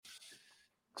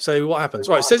So what happens?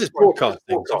 Right, it says it's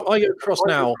broadcasting. So if I go across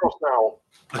now,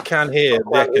 I can hear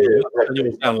the echo. Turn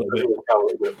yours down a little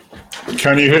bit.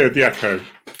 Can you hear the echo?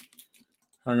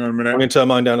 Hang on a minute. I'm going to turn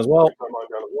mine down as well.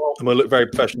 And we'll look very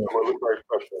professional.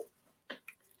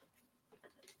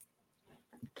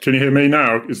 Can you hear me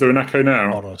now? Is there an echo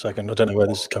now? Hold on a second. I don't know where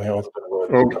this is coming off.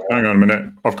 Oh, hang on a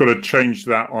minute. I've got to change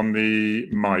that on the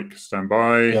mic. Stand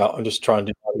by. Yeah, I'm just trying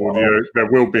to do audio.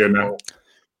 There will be an echo.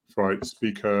 Right,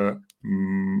 speaker.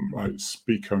 Right,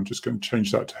 speaker. I'm just going to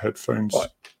change that to headphones. Right.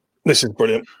 This is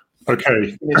brilliant.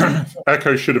 Okay.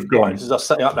 Echo should have gone. Right, this is us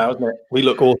setting up now, isn't it? We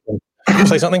look awesome.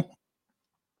 Say something?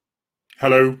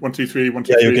 Hello, 1, 2, 3, 1,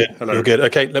 2, 3. You're good. Hello. You're good.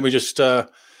 Okay, let me just what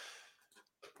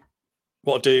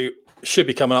I'll do should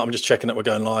be coming up. I'm just checking that we're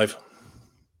going live.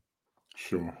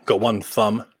 Sure. Got one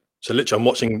thumb. So literally I'm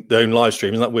watching their own live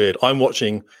stream. Isn't that weird? I'm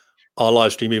watching our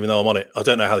live stream even though I'm on it. I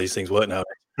don't know how these things work now.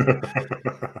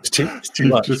 It's too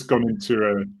much. Just gone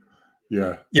into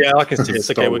yeah. Yeah, I can see it.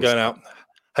 Okay, we're going out.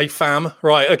 Hey fam.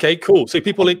 Right, okay, cool. So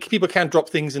people can drop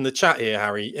things in the chat here,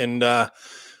 Harry, and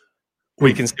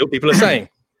we can see what people are saying.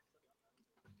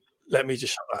 Let me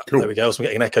just shut that. Cool. There we go. So I'm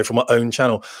getting an echo from my own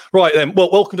channel. Right then. Well,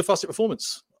 welcome to Fussy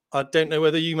Performance. I don't know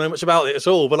whether you know much about it at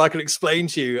all, but I can explain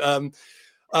to you. The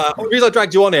reason I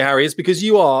dragged you on here, Harry, is because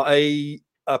you are a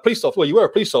police officer. Well, you were a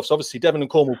police officer, obviously, Devon and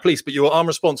Cornwall Police, but you are armed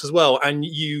response as well, and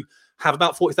you have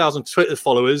about 40,000 Twitter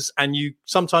followers, and you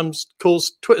sometimes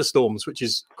cause Twitter storms, which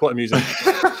is quite amusing.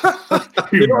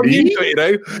 You're not immune to it, you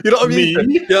know. You're not immune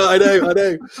to it. Yeah, I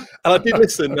know. And I did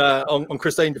listen on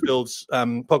Chris Dangerfield's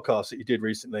podcast that you did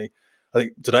recently. I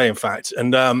think today, in fact.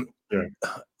 And I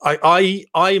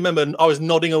remember I was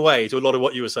nodding away to a lot of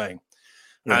what you were saying.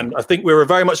 Yeah. And I think we were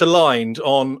very much aligned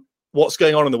on what's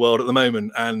going on in the world at the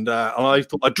moment. And I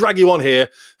thought I'd drag you on here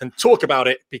and talk about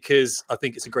it because I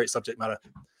think it's a great subject matter.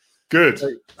 Good.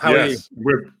 So, how are you?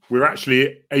 We're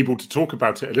actually able to talk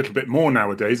about it a little bit more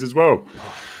nowadays as well.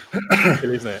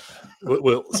 Isn't it?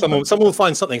 Well, someone will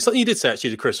find something. Something you did say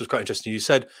actually to Chris was quite interesting. You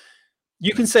said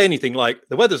you can say anything like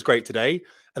the weather's great today,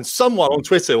 and someone on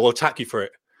Twitter will attack you for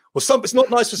it. Well, it's not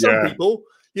nice for some people.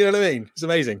 You know what I mean? It's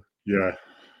amazing. Yeah.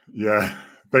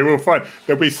 They will find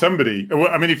there'll be somebody.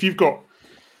 I mean, if you've got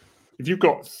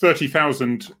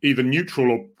 30,000 either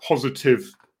neutral or positive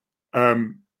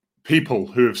people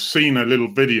who have seen a little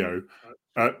video,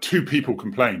 2 people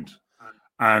complained.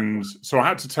 And so I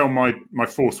had to tell my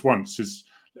force once is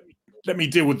let me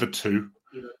deal with the 2.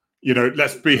 You know,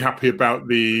 let's be happy about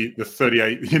the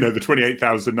 38. You know, the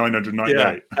 28,998.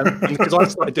 Yeah, because I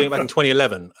started doing it back in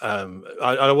 2011.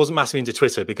 I wasn't massively into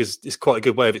Twitter because it's quite a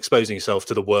good way of exposing yourself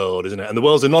to the world, isn't it? And the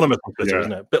world's anonymous on Twitter,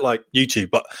 isn't it? A bit like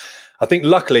YouTube. But I think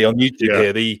luckily on YouTube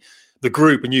here, the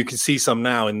group, and you can see some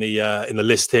now in the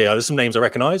list here. There's some names I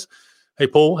recognise. Hey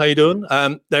Paul, how you doing?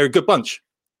 They're a good bunch.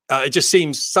 It just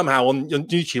seems somehow on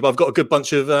YouTube I've got a good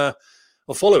bunch of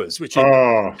followers, which is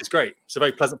it's great. It's a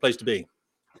very pleasant place to be.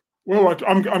 Well,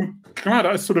 I'm glad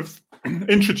I sort of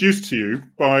introduced to you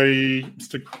by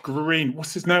Mr. Green.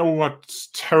 What's his name? Oh, it's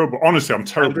terrible. Honestly, I'm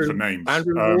terrible for names.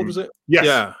 Andrew Ward, was it? Yes.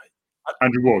 Yeah.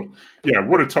 Andrew Ward. Yeah,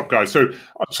 what a top guy. So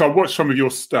I watched some of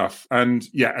your stuff, and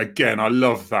again, I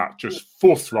love that. Just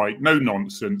forthright, no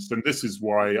nonsense. And this is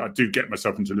why I do get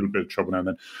myself into a little bit of trouble now and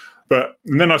then.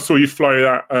 And then I saw you fly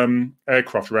that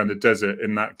aircraft around the desert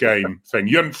in that game thing.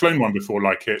 You hadn't flown one before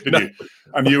like it, did you?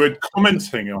 And you were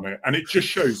commenting on it. And it just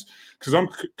shows, because I'm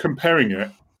comparing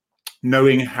it,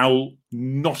 knowing how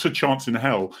not a chance in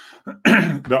hell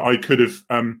that I could have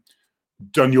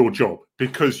done your job,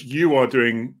 because you are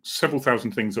doing several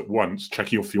thousand things at once,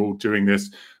 checking your fuel, doing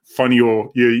this,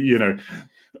 finding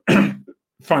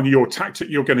finding your tactic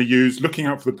you're going to use, looking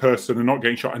out for the person and not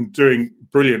getting shot, and doing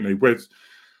brilliantly with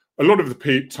a lot of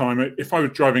the time. If I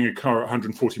was driving a car at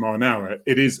 140 mile an hour,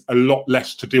 it is a lot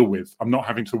less to deal with. I'm not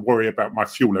having to worry about my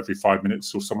fuel every 5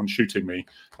 minutes or someone shooting me.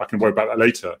 I can worry about that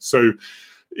later. So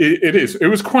it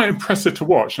was quite impressive to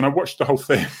watch, and I watched the whole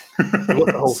thing.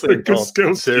 The whole thing. God,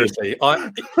 seriously, I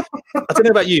don't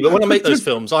know about you, but when I make those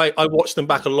films, I watch them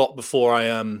back a lot before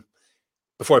I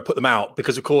put them out,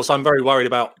 because of course I'm very worried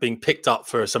about being picked up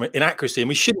for some inaccuracy, and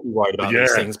we shouldn't be worried about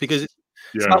these things because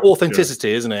it's about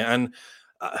authenticity, isn't it? And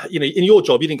in your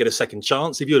job, you didn't get a second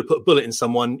chance. If you were to put a bullet in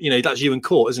someone, that's you in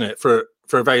court, isn't it? For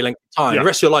a very lengthy time, the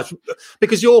rest of your life,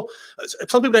 because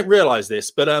some people don't realize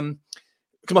this, but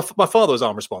because my father was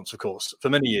armed response, of course,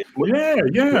 for many years.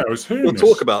 I was hearing We'll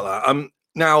talk about that.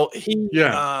 Now he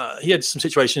had some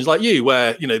situations like you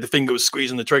where the finger was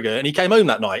squeezing the trigger, and he came home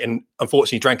that night and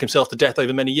unfortunately drank himself to death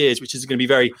over many years, which is going to be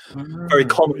very, very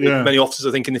common with many officers,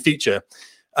 I think, in the future.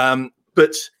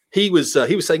 But he was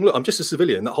saying, look, I'm just a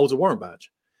civilian that holds a warrant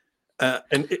badge.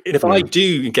 And if I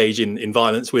do engage in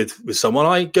violence with someone,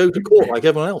 I go to court like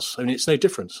everyone else. I mean, it's no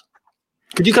difference.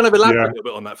 Could you kind of elaborate a little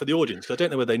bit on that for the audience? Because I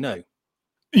don't know whether they know.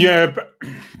 Yeah, but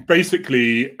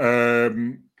basically,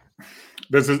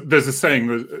 there's a saying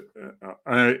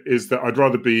that is that I'd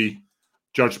rather be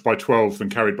judged by 12 than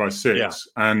carried by 6. Yeah.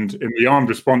 And in the armed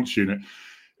response unit,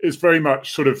 it's very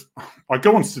much sort of, I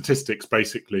go on statistics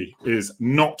basically, is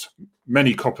not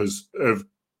many coppers have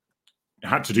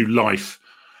had to do life.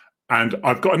 And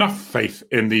I've got enough faith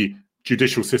in the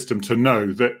judicial system to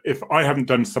know that if I haven't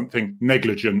done something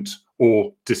negligent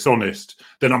or dishonest,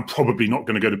 then I'm probably not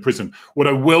going to go to prison. What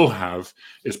I will have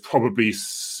is probably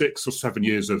 6 or 7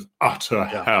 years of utter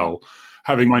hell,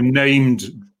 having my name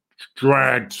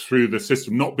dragged through the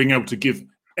system, not being able to give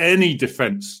any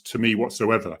defense to me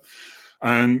whatsoever.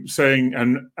 And saying,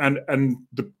 and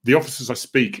the officers I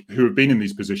speak who have been in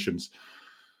these positions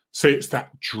say it's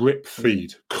that drip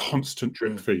feed, constant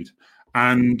drip feed.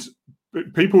 And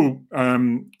people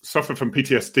suffer from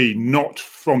PTSD, not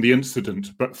from the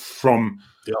incident, but from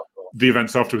the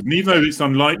events afterwards. And even though it's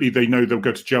unlikely they know they'll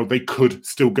go to jail, they could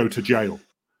still go to jail.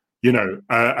 You know,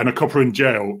 and a copper in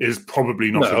jail is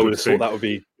probably not a good thing. That would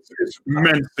be... It's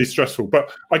immensely stressful.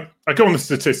 But I go on the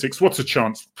statistics. What's the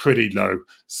chance? Pretty low.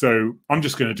 So I'm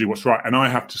just going to do what's right. And I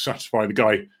have to satisfy the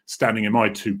guy standing in my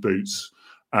 2 boots.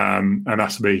 And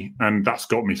that's me. And that's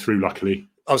got me through, luckily.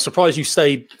 I was surprised you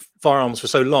stayed firearms for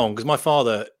so long, because my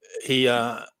father, he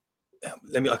I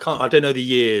don't know the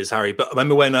years, Harry, but I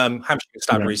remember when Hampshire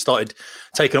Constabulary started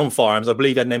taking on firearms. I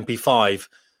believe he had an MP5 because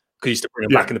he used to bring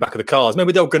them back in the back of the cars.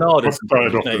 Remember the old Granada?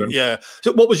 Yeah.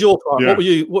 So what was your firearm?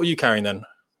 What were you carrying then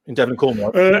in Devon and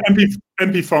Cornwall?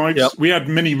 MP5s. Yep. We had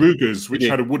mini Rugers, which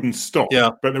had a wooden stock,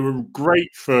 but they were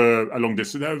great for a long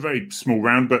distance. They were a very small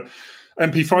round, but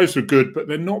MP5s were good, but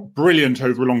they're not brilliant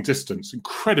over a long distance.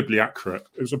 Incredibly accurate.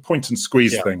 It was a point and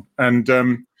squeeze thing.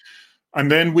 And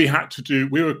then we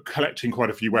were collecting quite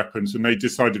a few weapons, and they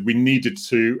decided we needed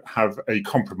to have a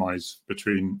compromise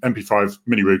between MP5,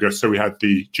 Mini Ruger. So we had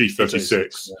the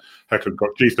G36, Heckler got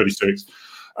G36.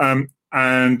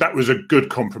 And that was a good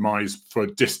compromise for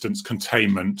distance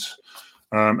containment.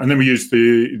 And then we used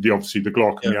obviously the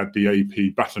Glock, and we had the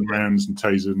AP baton rounds and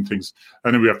taser and things.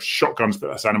 And then we have shotguns, but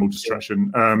that's animal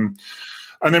distraction. And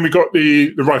then we got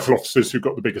the rifle officers who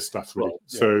got the bigger stuff. Right?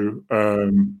 So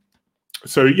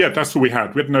that's all we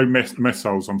had. We had no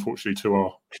missiles, unfortunately,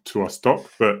 to our stock,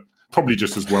 but probably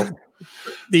just as well.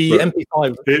 The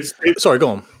MP5. Sorry, go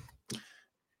on.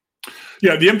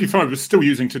 Yeah, the MP5 was still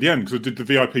using to the end because I did the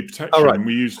VIP protection. And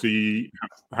we usually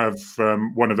have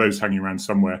one of those hanging around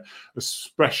somewhere,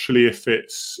 especially if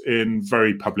it's in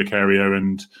very public area.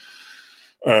 And,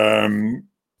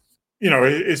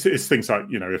 it's things like,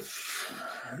 if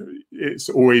it's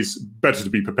always better to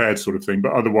be prepared sort of thing.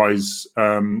 But otherwise,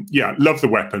 love the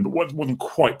weapon, but wasn't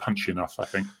quite punchy enough, I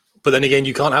think. But then again,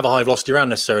 you can't have a high velocity round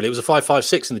necessarily. It was a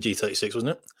 5.56 in the G36, wasn't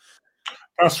it?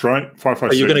 That's right.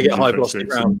 5.56. You're going to get high velocity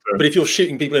round. But if you're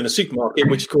shooting people in a supermarket,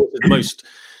 which of course is the most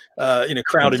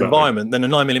crowded environment, then a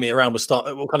 9mm round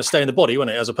will kind of stay in the body, won't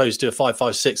it? As opposed to a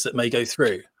 5.56 that may go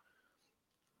through.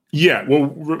 Yeah.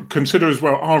 Well, consider as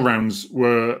well, our rounds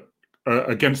were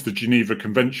against the Geneva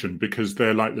Convention because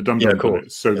they're like the dum-dum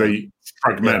bullets. So they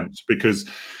fragment because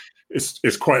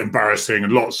it's quite embarrassing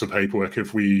and lots of paperwork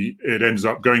if it ends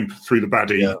up going through the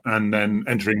baddie and then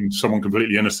entering someone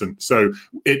completely innocent. So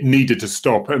it needed to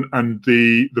stop. And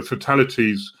the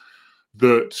fatalities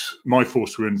that my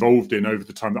force were involved in over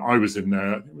the time that I was in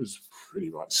there, it was really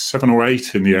like 7 or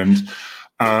 8 in the end.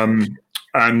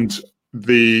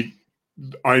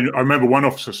 I remember one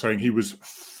officer saying he was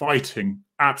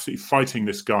absolutely fighting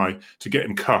this guy to get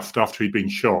him cuffed after he'd been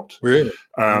shot. Really?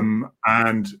 The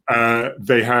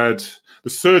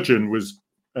surgeon was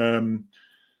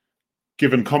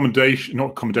given commendation,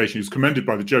 not commendation, he was commended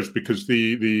by the judge because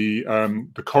the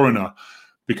coroner,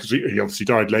 because he obviously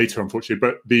died later, unfortunately,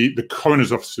 but the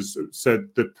coroner's officers said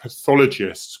the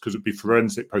pathologists, because it'd be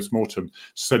forensic post-mortem,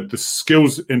 said the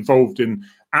skills involved in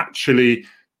actually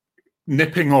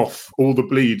nipping off all the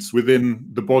bleeds within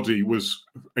the body was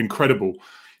incredible.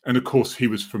 And of course, he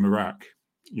was from Iraq.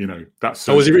 That's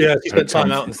was he? Yeah, he spent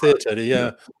time out in theatre.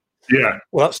 Yeah.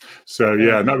 Well, that's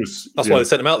why they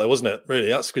sent him out there, wasn't it? Really,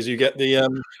 that's because you get the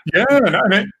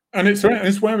and it's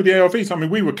where with the ARVs. I mean,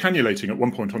 we were cannulating at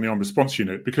one point on the armed response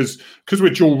unit because we're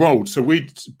dual rolled, so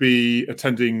we'd be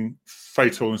attending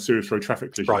fatal and serious road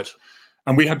traffic collisions. Right.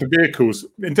 And we had the vehicles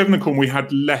in Devon and Cornwall. We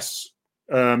had less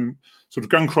sort of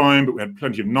gun crime, but we had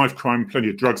plenty of knife crime, plenty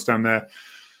of drugs down there.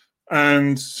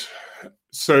 And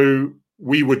so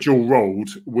we were dual rolled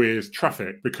with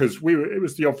traffic because it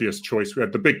was the obvious choice. We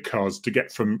had the big cars to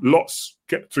get through lots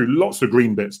of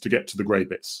green bits to get to the grey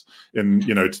bits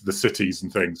to the cities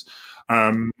and things.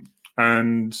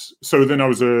 And so then I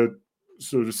was a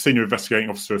sort of senior investigating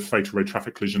officer of fatal road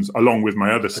traffic collisions along with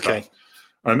my other stuff. Okay.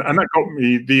 And that got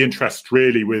me the interest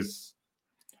really I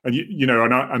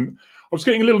was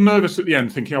getting a little nervous at the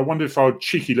end, thinking, I wonder if our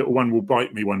cheeky little one will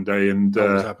bite me one day. And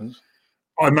happens.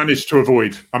 I managed to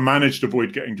avoid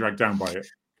getting dragged down by it.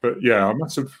 But yeah, I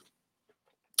must have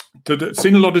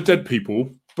seen a lot of dead people.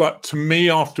 But to me,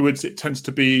 afterwards, it tends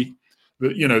to be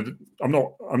that I'm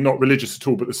not religious at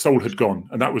all, but the soul had gone,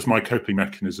 and that was my coping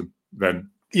mechanism then.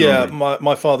 Yeah,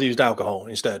 my father used alcohol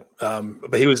instead,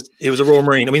 but he was a Royal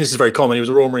Marine. I mean, this is very common. He was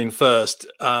a Royal Marine first.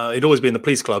 He'd always be in the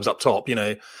police clubs up top,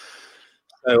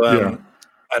 So,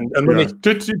 and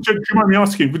do you mind me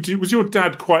asking? Was your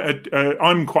dad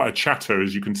I'm quite a chatter,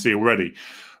 as you can see already,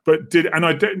 and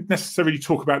I don't necessarily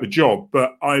talk about the job,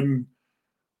 but I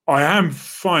am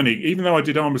finding, even though I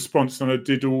did armed response and I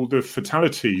did all the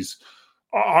fatalities,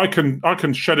 I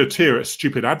can shed a tear at a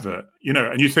stupid advert,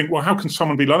 and you think, well, how can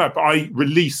someone be like that? But I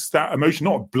release that emotion,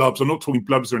 not blubs. I'm not talking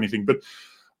blubs or anything, but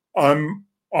I'm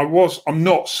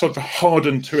not sort of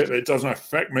hardened to it. That it doesn't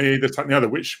affect me, this, that, and the other,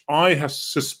 which I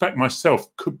suspect myself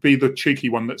could be the cheeky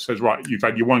one that says, right, you've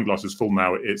had your wine glasses full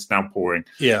now, it's now pouring.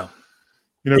 Yeah.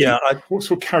 What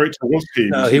sort of character was he?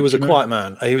 No, he was a quiet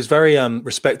man. He was very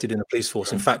respected in the police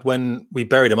force. In fact, when we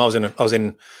buried him, I was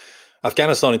in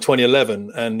Afghanistan in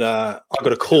 2011, and I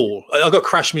got a call. I got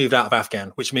crash moved out of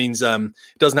Afghan, which means it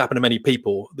doesn't happen to many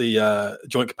people. The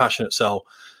Joint Compassionate Cell,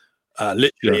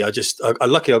 literally, I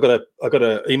lucky I got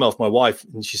an email from my wife,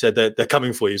 and she said they're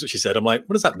coming for you. Is what she said. I'm like,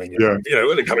 what does that mean? When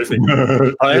they're coming for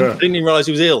you? I didn't even realize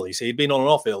he was ill. You see, he'd been on and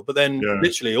off ill, but then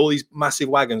literally all these massive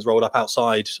wagons rolled up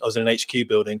outside. I was in an HQ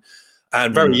building,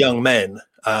 and very young men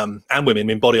and women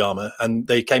in body armor, and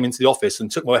they came into the office and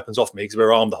took my weapons off me because we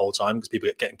were armed the whole time because people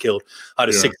getting killed. I had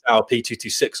a 6-hour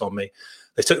P226 on me.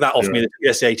 They took that off me. They took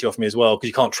the SA-80 off me as well because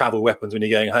you can't travel weapons when you're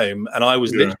going home. And I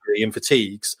was literally in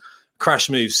fatigues,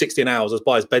 crash moved 16 hours. I was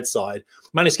by his bedside,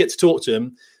 managed to get to talk to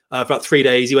him for about 3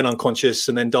 days. He went unconscious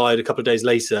and then died a couple of days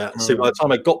later. So by the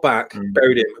time I got back,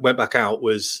 buried him, went back out,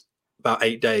 was about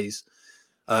 8 days.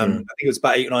 I think it was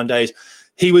about 8 or 9 days.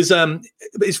 He was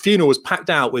his funeral was packed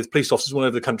out with police officers all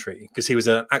over the country because he was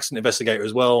an accident investigator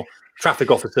as well,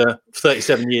 traffic officer,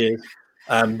 37 years,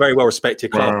 very well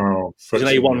respected. Wow, he was an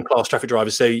A1 class traffic driver,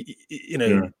 so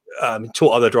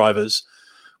taught other drivers,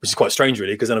 which is quite strange,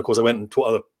 really, because then of course I went and taught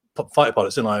other fighter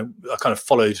pilots, and I kind of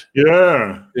followed.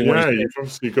 Yeah, you've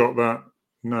obviously got that.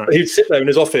 No, he'd sit there in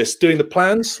his office doing the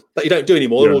plans that you don't do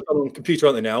anymore. They're all done on the computer,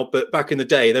 aren't they now? But back in the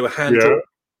day, they were hand drawn.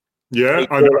 Yeah,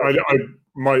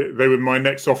 they were my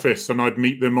next office, and I'd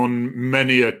meet them on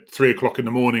many a 3 o'clock in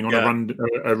the morning on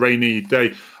a rainy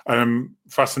day.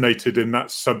 Fascinated in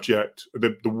that subject.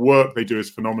 The work they do is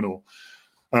phenomenal.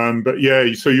 But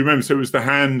so you remember, so it was the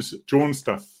hand drawn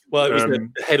stuff. Well, it was the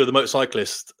head of the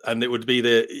motorcyclist, and it would be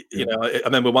I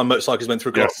remember one motorcyclist went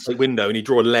through a glass window and he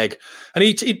drew a leg, and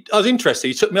I was interested.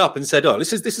 He took me up and said, "Oh,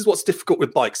 this is what's difficult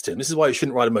with bikes, Tim. This is why you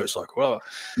shouldn't ride a motorcycle." Well,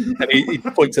 and he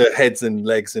pointed to heads and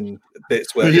legs and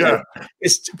bits where dark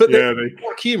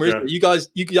humor, isn't it? You guys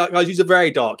use a very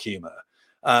dark humor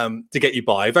to get you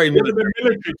by. Very military.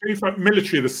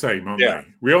 Military are the same, aren't they?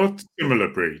 We are similar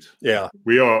breed. Yeah,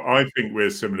 we are. I think we're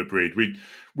a similar breed.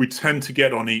 We tend to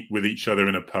get on with each other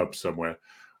in a pub somewhere,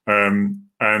 and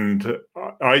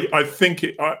I think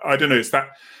I don't know. It's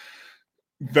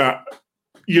that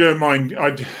you don't mind.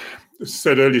 I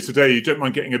said earlier today, you don't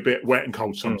mind getting a bit wet and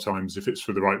cold sometimes if it's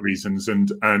for the right reasons.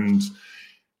 And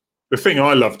the thing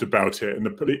I loved about it, and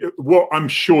what I'm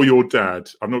sure your dad,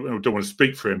 I don't want to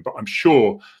speak for him, but I'm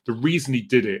sure the reason he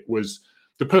did it was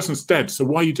the person's dead. So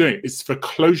why are you doing it? It's for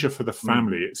closure for the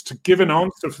family. It's to give an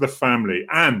answer for the family.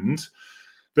 And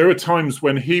there are times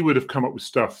when he would have come up with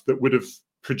stuff that would have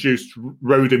produced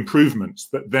road improvements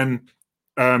that then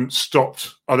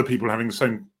stopped other people having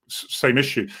the same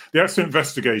issue. The accident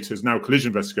investigators, now collision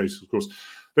investigators, of course,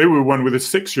 they were one with a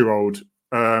 6-year-old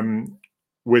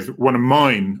with one of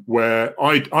mine where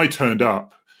I turned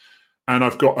up, and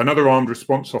I've got another armed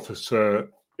response officer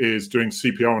is doing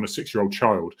CPR on a 6-year-old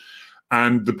child,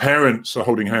 and the parents are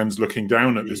holding hands looking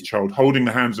down at this child, holding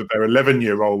the hands of their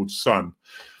 11-year-old son.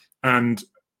 And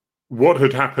what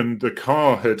had happened, the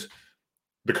car had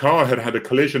had a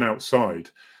collision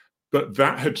outside, but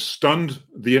that had stunned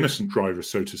the innocent driver,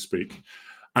 so to speak.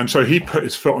 And so he put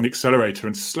his foot on the accelerator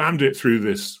and slammed it through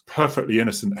this perfectly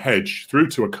innocent hedge through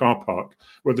to a car park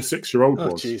where the 6-year-old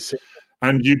was. Geez.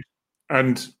 And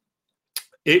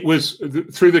it was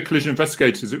through the collision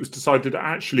investigators, it was decided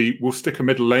actually we'll stick a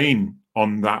middle lane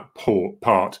on that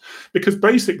part, because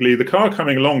basically the car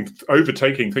coming along,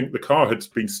 overtaking, think the car had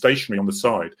been stationary on the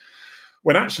side,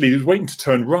 when actually he was waiting to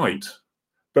turn right.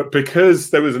 But because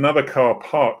there was another car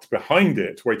parked behind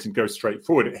it, waiting to go straight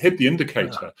forward, it hit the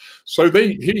indicator. Yeah. So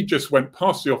he just went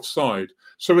past the offside.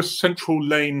 So a central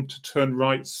lane to turn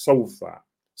right solved that.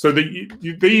 So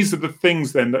these are the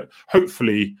things then that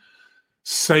hopefully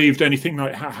saved anything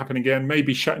like that happen again,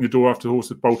 maybe shutting the door after the horse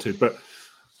had bolted. But,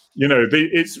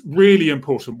 it's really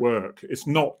important work. It's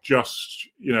not just,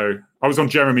 I was on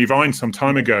Jeremy Vine some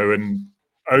time ago and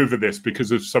over this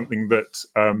because of something that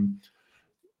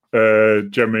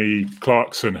Jeremy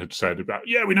Clarkson had said about,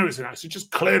 we know it's an accident,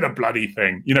 just clear the bloody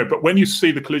thing. But when you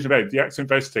see the collision event, the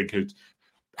accident investigators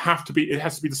it has to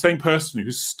be the same person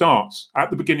who starts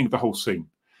at the beginning of the whole scene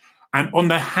and on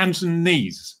their hands and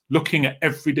knees looking at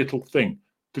every little thing.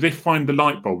 Do they find the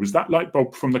light bulb? Is that light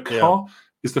bulb from the car? Yeah.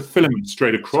 Is the filament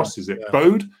straight across? Is it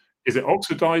bowed? Is it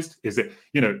oxidized? Is it,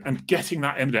 and getting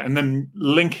that evidence and then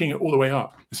linking it all the way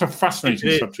up. It's a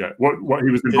fascinating subject, what he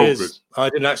was involved with. I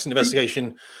did an accident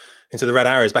investigation into the Red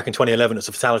Arrows back in 2011. It's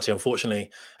a fatality,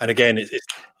 unfortunately. And again, it's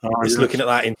looking at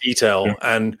that in detail. Yeah.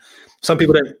 And some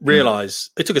people don't realize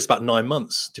it took us about 9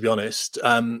 months, to be honest.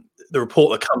 The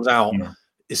report that comes out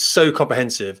is so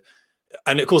comprehensive.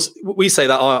 And of course, we say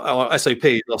that our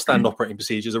SOPs, our standard operating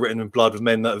procedures, are written in blood of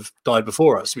men that have died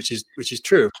before us, which is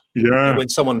true. Yeah. And when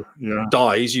someone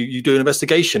dies, you do an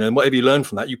investigation, and whatever you learn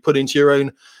from that, you put into your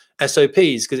own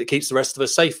SOPs because it keeps the rest of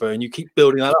us safer, and you keep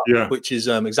building that up, which is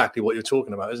exactly what you're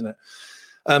talking about, isn't it?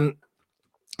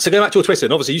 So going back to your Twitter,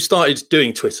 and obviously you started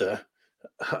doing Twitter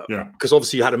because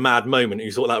obviously you had a mad moment and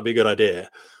you thought that would be a good idea.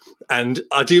 And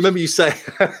I do remember you saying,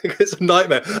 it's a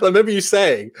nightmare. I remember you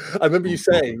saying,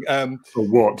 For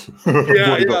what?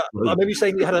 I remember you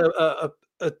saying you had a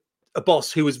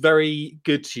boss who was very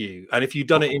good to you. And if you'd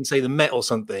done it in, say, the Met or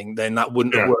something, then that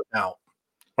wouldn't have worked out.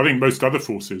 I think most other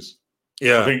forces.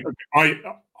 Yeah. I think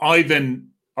I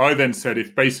then said,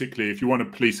 if you want a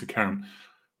police account,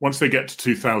 once they get to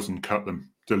 2,000, cut them,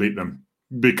 delete them,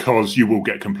 because you will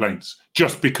get complaints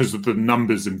just because of the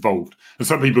numbers involved. And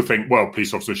some people think, well,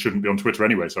 police officers shouldn't be on Twitter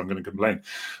anyway, so I'm going to complain.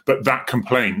 But that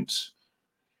complaint,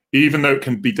 even though it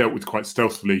can be dealt with quite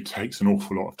stealthily, takes an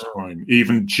awful lot of time.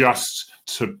 Even just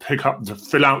to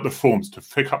fill out the forms, to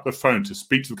pick up the phone, to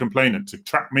speak to the complainant, to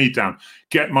track me down,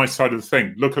 get my side of the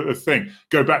thing, look at the thing,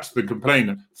 go back to the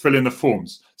complainant, fill in the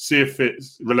forms, see if it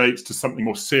relates to something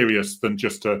more serious than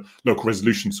just a local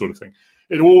resolution sort of thing.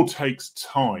 It all takes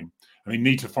time. And they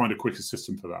need to find a quicker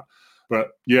system for that.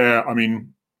 But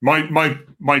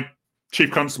my chief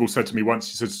constable said to me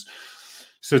once, he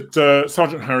said,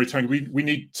 Sergeant Harry Tang, we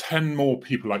need 10 more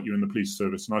people like you in the police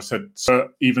service. And I said, sir,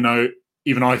 even I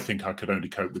think I could only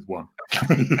cope with one.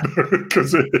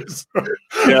 Because it is.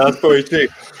 Yeah, that's probably true.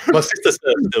 My sister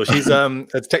still, she's a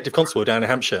detective constable down in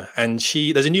Hampshire, and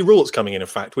there's a new rule that's coming in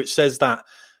fact, which says that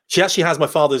she actually has my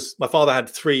father had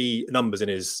 3 numbers in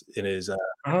his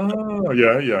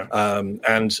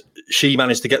and she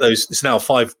managed to get those. It's now a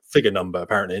 5-figure number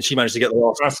apparently, and she managed to get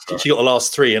the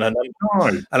last 3 in her number. Oh,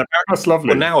 and apparently, that's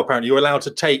lovely. Well, now apparently you're allowed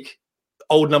to take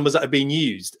old numbers that have been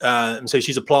used, and so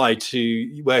she's applied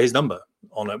to wear his number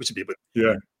on it, which would be a bit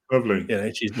lovely.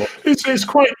 She's it's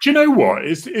quite. Do you know what?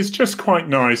 It's just quite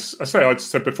nice. I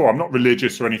said before, I'm not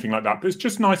religious or anything like that, but it's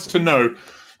just nice to know.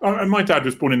 And my dad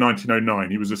was born in 1909.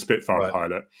 He was a Spitfire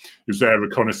pilot. He was air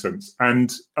reconnaissance.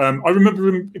 And I remember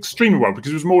him extremely well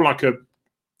because it was more like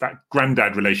that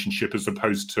granddad relationship as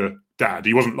opposed to dad.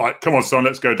 He wasn't like, come on, son,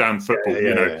 let's go down football,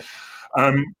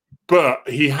 But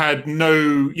he had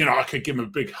no, I could give him a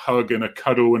big hug and a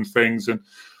cuddle and things.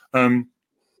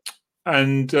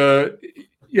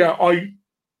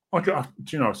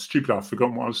 Stupid, I've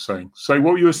forgotten what I was saying. So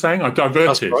what you were saying, I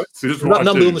diverted. Right. So that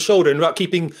number on the shoulder and about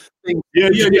keeping things.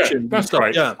 That's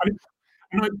right. Yeah.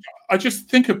 And I just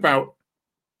think about,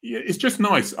 it's just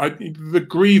nice. The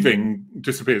grieving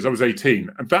disappears. I was 18,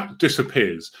 and that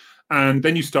disappears. And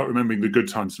then you start remembering the good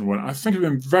times and whatnot. I think of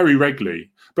them very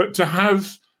regularly. But to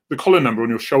have the collar number on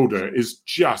your shoulder is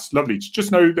just lovely. To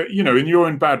just know that, in your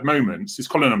own bad moments, his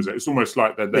collar numbers, it's almost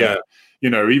like they're there.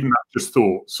 Even that just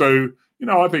thought. So,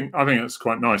 I think that's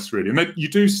quite nice, really. And then you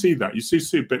do see that. You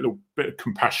see a bit of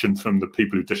compassion from the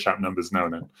people who dish out numbers now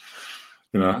and then.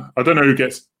 I don't know who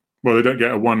gets. Well, they don't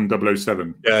get a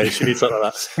 1007. Yeah, she needs something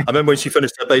like that. I remember when she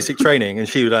finished her basic training, and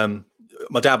she would.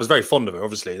 My dad was very fond of her.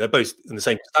 Obviously, they're both in the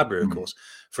same constabulary, of course,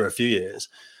 for a few years.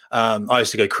 I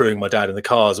used to go crewing my dad in the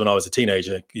cars when I was a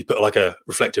teenager. He put like a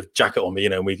reflective jacket on me,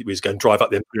 and we was going to drive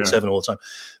up the M7 all the time.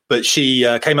 But she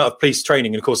came out of police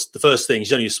training, and of course, the first thing,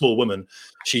 she's only a small woman.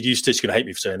 She's going to hate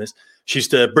me for saying this. She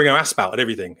used to bring her asp out at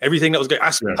everything that was going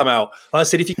to come out. And I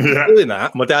said, if you keep doing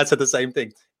that, my dad said the same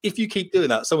thing. If you keep doing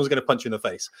that, someone's going to punch you in the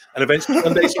face. And eventually,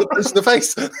 one day, she got punched in the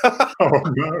face. Oh,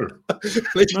 no.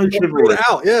 No chivalry.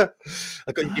 Out, yeah.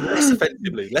 I got you less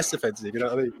offensive, you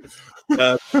know what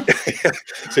I mean?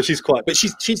 So she's quite, but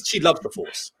she loves the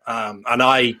Force. And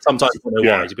I sometimes don't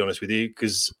know why, to be honest with you,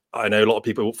 because I know a lot of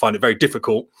people find it very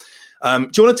difficult. Do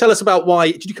you want to tell us about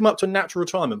why, did you come up to a natural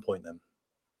retirement point then?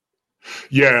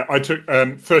 Yeah, I took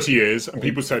 30 years, and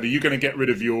people said, are you going to get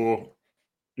rid of your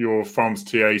farms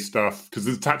TA stuff? Because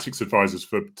the tactics advisors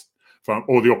for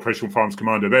or the operational farms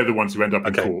commander, they're the ones who end up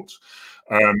in court.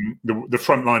 The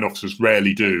frontline officers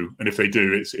rarely do, and if they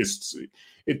do,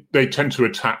 they tend to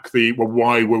attack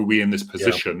why were we in this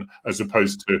position, as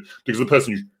opposed to, because the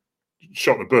person who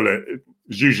shot the bullet,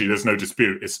 usually there's no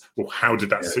dispute. It's, well, how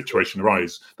did that situation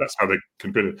arise? That's how they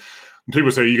can build it. And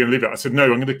people say, are you going to leave it? I said, no,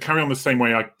 I'm going to carry on the same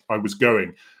way I was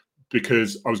going,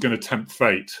 because I was going to tempt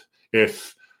fate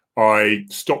if I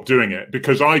stopped doing it,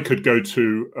 because I could go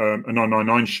to a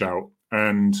 999 shout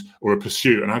or a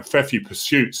pursuit, and I had a fair few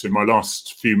pursuits in my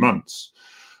last few months.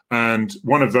 And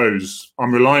one of those,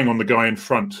 I'm relying on the guy in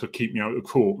front to keep me out of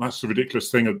court. That's the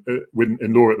ridiculous thing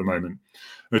in law at the moment.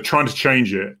 They're trying to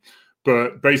change it,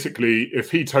 but basically, if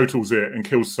he totals it and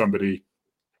kills somebody,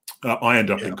 I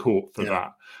end up in court for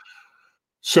that.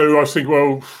 So I was thinking,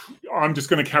 well, I'm just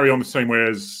going to carry on the same way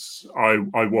as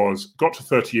I was. Got to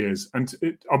 30 years. And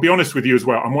I'll be honest with you as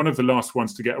well, I'm one of the last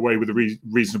ones to get away with a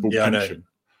reasonable pension.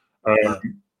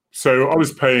 So I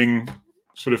was paying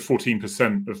sort of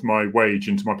 14% of my wage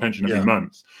into my pension every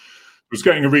month. I was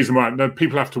getting a reasonable amount. Now,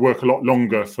 people have to work a lot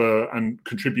longer and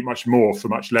contribute much more for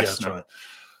much less now.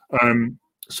 Right.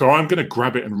 So I'm going to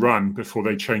grab it and run before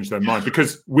they change their mind,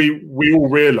 because we all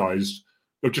realised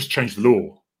they'll just change the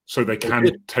law. So they can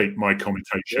take my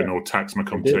commutation or tax my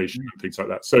commutation and things like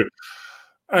that. So,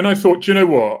 and I thought, do you know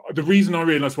what? The reason I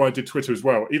realised why I did Twitter as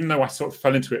well, even though I sort of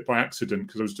fell into it by accident,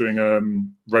 because I was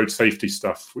doing road safety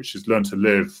stuff, which is Learn to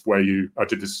Live, where I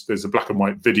did this. There's a black and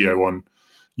white video on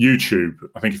YouTube.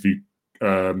 I think if you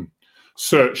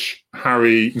search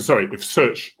Harry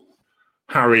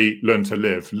Learn to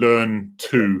Live, learn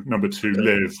to number 2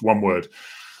 live, one word.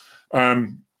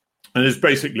 And it's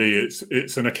basically,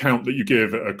 it's an account that you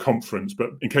give at a conference,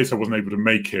 but in case I wasn't able to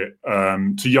make it,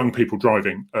 to young people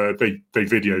driving, they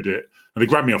videoed it, and they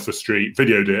grabbed me off the street,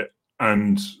 videoed it,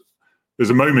 and there's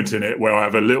a moment in it where I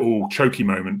have a little choky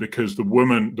moment, because the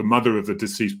mother of the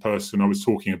deceased person I was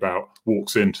talking about,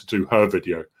 walks in to do her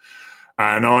video.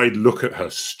 And I look at her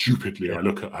stupidly. I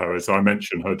look at her as I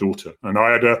mentioned her daughter. And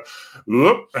I had a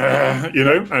look,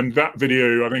 and that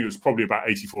video, I think it was probably about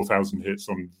 84,000 hits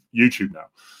on YouTube now.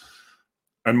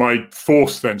 And my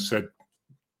force then said,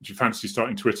 do you fancy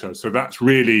starting Twitter? So that's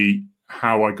really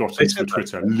how I got into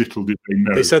Twitter. Little did they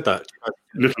know. They said that.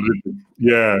 Little did they.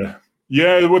 Yeah.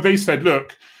 Yeah, well, they said,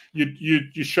 look,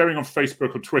 you're sharing on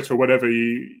Facebook or Twitter or whatever.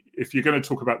 If you're going to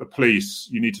talk about the police,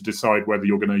 you need to decide whether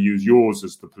you're going to use yours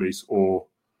as the police, or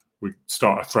we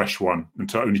start a fresh one and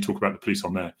to only talk about the police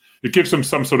on there. It gives them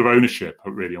some sort of ownership,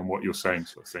 really, on what you're saying,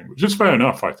 sort of thing, which is fair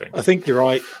enough, I think. I think you're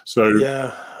right. So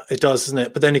yeah, it does, doesn't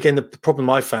it? But then again, the problem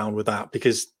I found with that,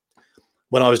 because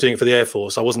when I was doing it for the Air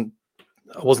Force, I didn't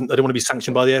want to be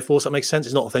sanctioned by the Air Force. That makes sense.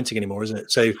 It's not authentic anymore, isn't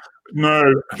it? So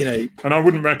no, and I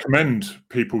wouldn't recommend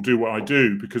people do what I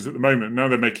do, because at the moment now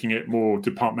they're making it more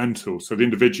departmental. So the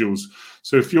individuals.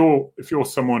 So if you're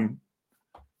someone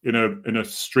in a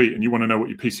street and you want to know what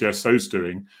your PCSO is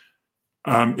doing,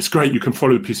 it's great. You can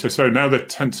follow the PCSO. Now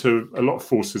a lot of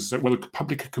forces say, well, the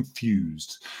public are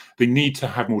confused. They need to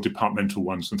have more departmental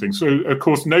ones and things. So of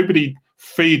course nobody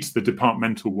feeds the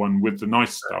departmental one with the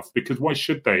nice stuff, because why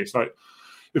should they? It's like,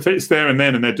 if it's there and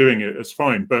then and they're doing it, it's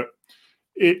fine. But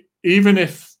even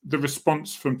if the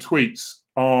response from tweets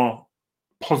are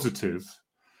positive,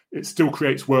 it still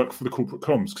creates work for the corporate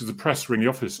comms, because the press ring the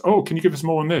office. Oh, can you give us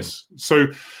more on this? So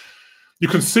you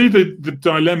can see the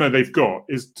dilemma they've got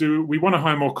is, do we want to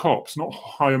hire more cops, not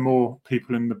hire more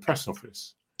people in the press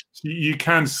office? So you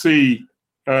can see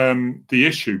the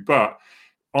issue. But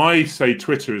I say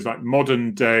Twitter is like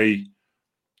modern day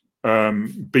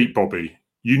Beat Bobby.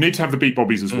 You need to have the Beat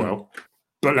Bobbies as well.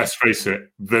 But let's face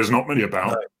it, there's not many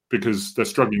about, because they're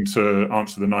struggling to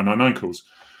answer the 999 calls.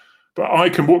 But I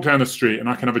can walk down the street and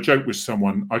I can have a joke with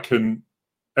someone. I can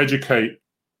educate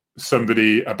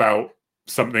somebody about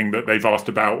something that they've asked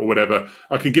about or whatever.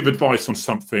 I can give advice on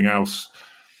something else.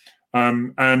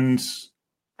 And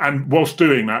And whilst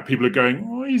doing that, people are going,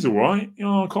 "Oh, he's all right.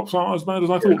 Cops aren't as bad as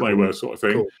I thought they were," sort of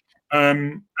thing. Cool.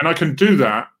 And I can do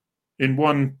that in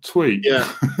one tweet. Yeah.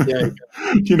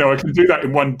 I can do that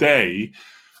in one day,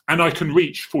 and I can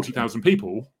reach 40,000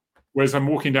 people. Whereas I'm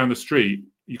walking down the street,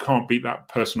 you can't beat that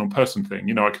person-on-person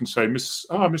thing. I can say,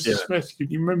 Mrs. Smith,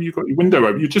 you remember you got your window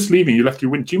open? You're just leaving. You left your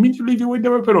window. Do you mean you leave your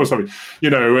window open or something?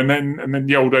 And then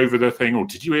yelled over the thing. Or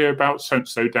did you hear about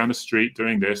so-and-so down the street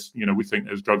doing this? We think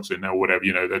there's drugs in there or whatever.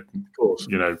 They're, of course,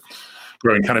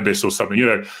 growing cannabis or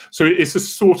something. So it's the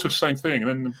sort of same thing.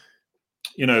 And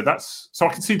then, that's so I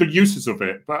can see the uses of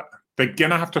it, but they're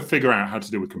gonna have to figure out how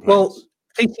to deal with complaints.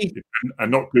 And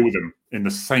not deal with them in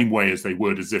the same way as they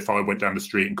would as if I went down the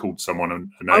street and called someone a name.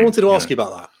 I wanted to ask you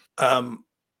about that.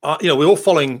 We're all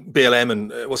following BLM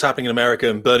and what's happening in America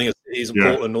and burning of cities and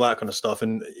Portland and all that kind of stuff.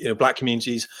 And black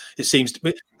communities, it seems to be.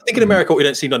 I think in America, what we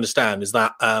don't seem to understand is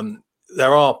that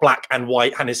there are black and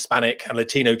white and Hispanic and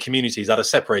Latino communities that are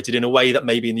separated in a way that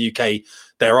maybe in the UK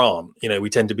there aren't. We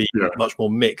tend to be much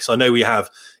more mixed. I know we have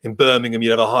in Birmingham, you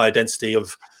have a higher density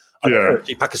of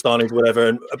Pakistanis or whatever,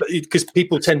 and because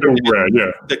people tend to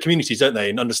the communities, don't they?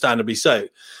 And understandably so.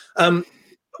 One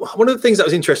of the things that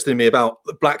was interesting to me about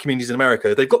the black communities in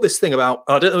America, they've got this thing about,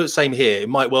 I don't know if it's the same here, it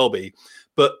might well be,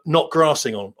 but not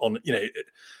grassing on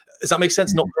does that make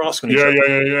sense? Not grassing on each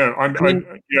other. And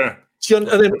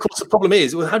then of course the problem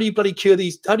is, well, how do you bloody cure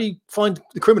these? How do you find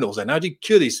the criminals then? How do you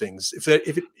cure these things?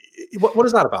 What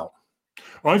is that about?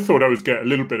 I thought I would get a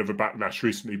little bit of a backlash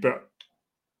recently, but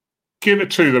give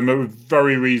it to them a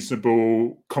very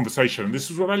reasonable conversation. And this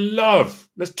is what I love.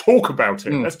 Let's talk about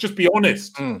it. Let's just be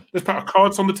honest. Let's put our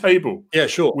cards on the table. Yeah,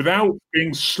 sure. Without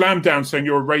being slammed down saying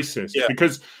you're a racist. Yeah.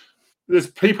 Because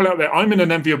there's people out there. I'm in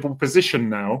an enviable position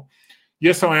now.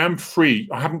 Yes, I am free.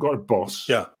 I haven't got a boss.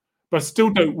 Yeah. But I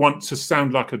still don't want to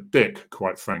sound like a dick,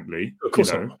 quite frankly. Of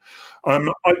course not. So I'm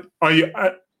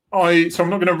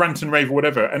not going to rant and rave or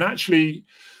whatever. And actually,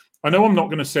 I know I'm not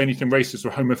going to say anything racist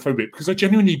or homophobic because I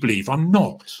genuinely believe I'm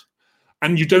not.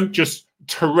 And you don't just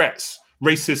Tourette's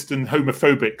racist and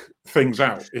homophobic things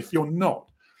out if you're not.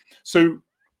 So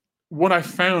what I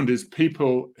found is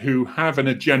people who have an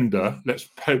agenda, let's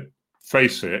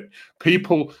face it,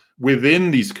 people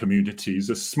within these communities,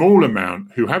 a small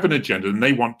amount who have an agenda and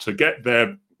they want to get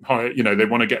their they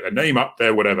want to get their name up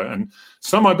there, whatever. And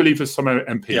some, I believe, are some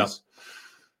MPs.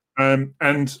 Yeah.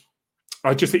 And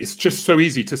I just think it's just so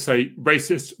easy to say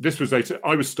racist. This was racist.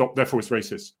 I was stopped, therefore it's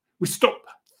racist. We stopped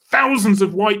thousands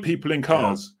of white people in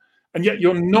cars, and yet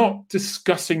you're not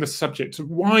discussing the subject of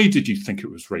why did you think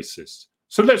it was racist?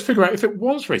 So let's figure out if it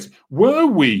was racist. Were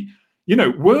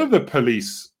the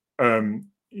police,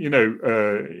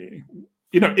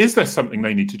 is there something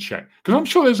they need to check? Because I'm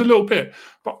sure there's a little bit,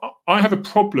 but I have a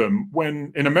problem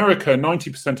when in America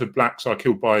 90% of blacks are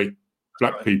killed by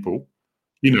black people.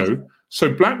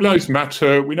 So Black Lives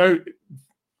Matter, we know,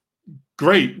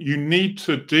 great, you need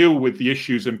to deal with the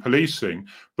issues in policing,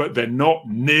 but they're not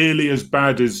nearly as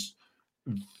bad as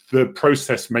the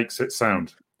process makes it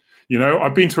sound.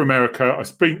 I've been to America,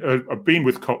 I've been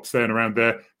with cops there and around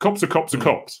there. Cops are cops are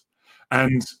cops.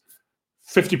 And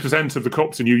 50% of the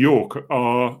cops in New York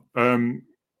are, under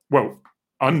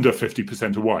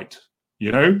 50% are white,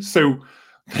 So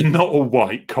they're not all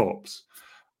white cops.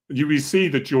 We see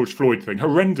the George Floyd thing,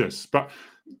 horrendous. But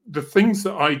the things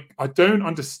that I don't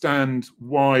understand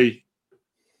why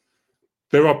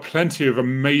there are plenty of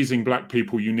amazing black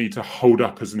people you need to hold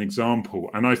up as an example.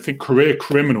 And I think career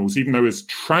criminals, even though as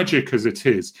tragic as it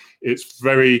is, it's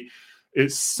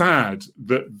sad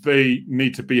that they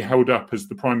need to be held up as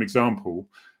the prime example.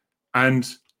 And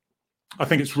I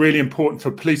think it's really important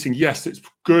for policing. Yes, it's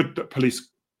good that police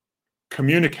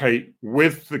communicate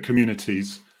with the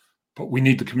communities, but we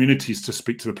need the communities to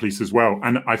speak to the police as well.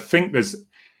 And I think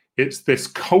it's this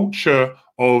culture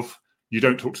of you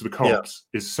don't talk to the cops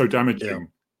is so damaging.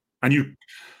 Yeah.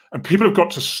 And people have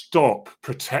got to stop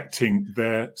protecting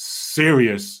their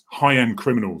serious high-end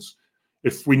criminals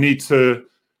if we need to,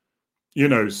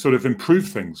 sort of improve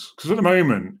things. Because at the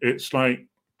moment, it's like,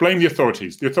 blame the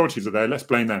authorities. The authorities are there. Let's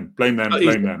blame them. Blame them.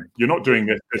 Blame them. You're not doing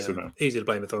this and that. Easy to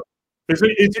blame authorities.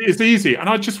 It's easy. And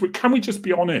can we just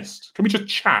be honest? Can we just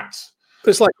chat?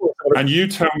 It's like, and you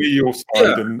tell me your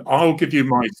side and I'll give you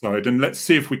my side and let's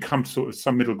see if we come to sort of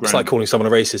some middle ground. It's like calling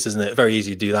someone a racist, isn't it? Very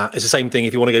easy to do that. It's the same thing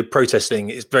if you want to go protesting.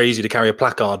 It's very easy to carry a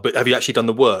placard, but have you actually done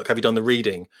the work? Have you done the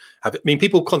reading?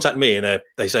 People contact me and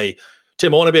they say,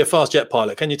 Tim, I want to be a fast jet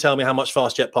pilot. Can you tell me how much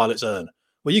fast jet pilots earn?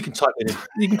 Well, you can type it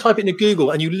into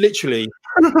Google, and you literally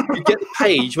you get the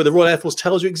page where the Royal Air Force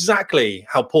tells you exactly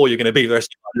how poor you're going to be the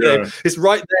rest of your life. Yeah. It's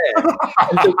right there.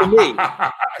 And so for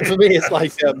me, it's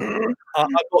like I'm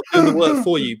not doing the work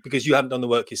for you because you haven't done the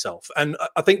work yourself. And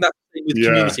I think that's the thing with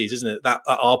communities, isn't it? That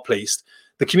are policed.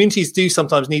 The communities do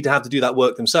sometimes need to have to do that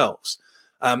work themselves.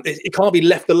 It can't be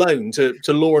left alone to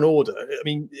law and order. I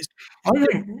mean,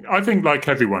 I think like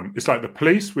everyone, it's like the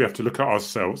police. We have to look at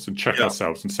ourselves and check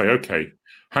ourselves and say, okay,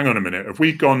 hang on a minute. Have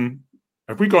we gone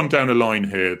down a line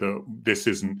here that this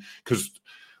isn't? Because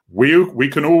we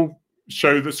can all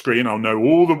show the screen. I'll know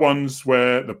all the ones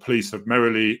where the police have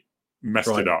merrily messed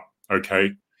it up.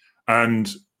 Okay, and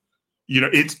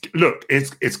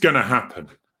it's going to happen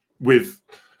with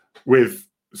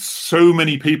so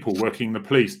many people working in the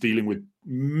police, dealing with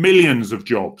millions of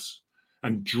jobs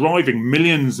and driving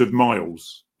millions of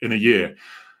miles in a year.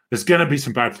 There's going to be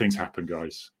some bad things happen,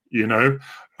 guys,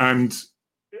 and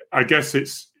I guess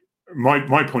it's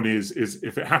my point is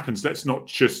if it happens, let's not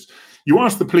just, you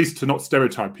ask the police to not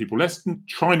stereotype people. Let's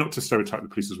try not to stereotype the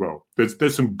police as well.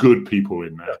 There's some good people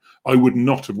in there. I would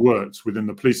not have worked within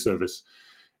the police service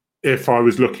if I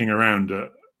was looking around at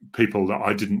people that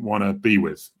I didn't want to be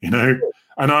with, and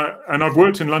I've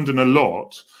worked in London a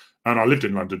lot, and I lived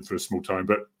in London for a small time,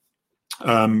 but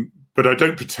I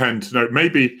don't pretend to know.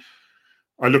 Maybe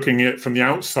I'm looking at it from the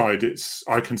outside.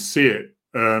 I can see it.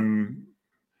 It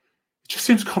just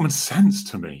seems common sense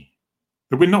to me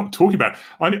that we're not talking about.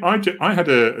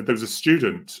 There was a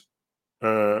student,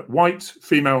 white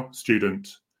female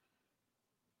student,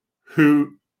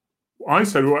 who I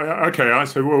said, well, okay. I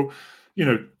said, well,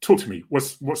 talk to me.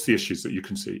 What's the issues that you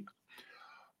can see?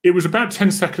 It was about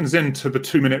 10 seconds into the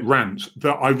 2-minute rant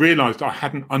that I realized I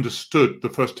hadn't understood the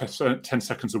first 10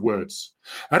 seconds of words.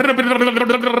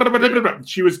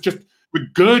 She was just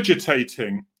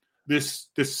regurgitating this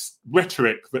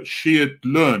rhetoric that she had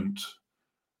learned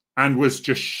and was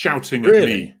just shouting at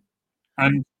me.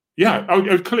 And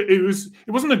it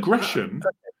wasn't aggression.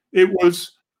 It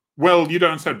was, well, you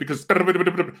don't understand because I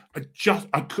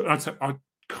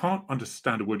can't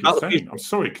understand a word you're saying. I'm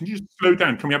sorry. Can you just slow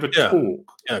down? Can we have a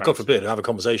talk? Yeah, God forbid, have a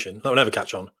conversation. That will never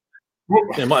catch on.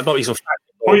 It might be some facts.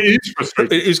 You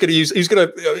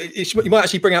might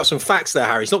actually bring out some facts there,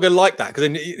 Harry. He's not going to like that because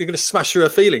then you're going to smash through her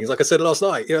feelings, like I said last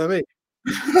night. You know what I mean?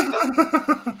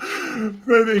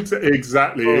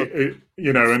 Exactly.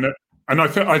 And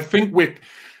I think we're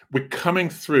coming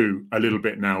through a little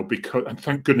bit now because, and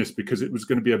thank goodness, because it was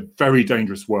going to be a very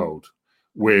dangerous world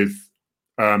with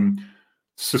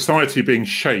society being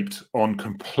shaped on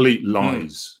complete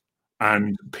lies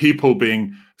and people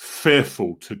being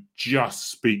fearful to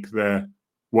just speak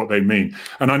what they mean.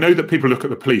 And I know that people look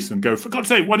at the police and go, for God's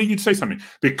sake, why don't you say something?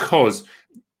 Because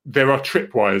there are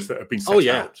tripwires that have been set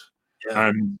out.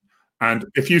 Yeah. And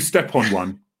if you step on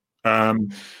one,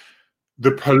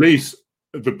 the police,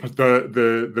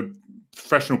 the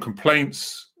professional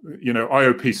complaints,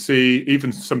 IOPC,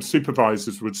 even some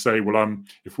supervisors would say, well,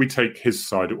 if we take his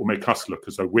side, it will make us look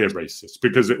as though we're racist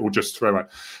because it will just throw out.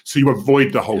 So you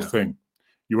avoid the whole thing.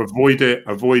 You avoid it.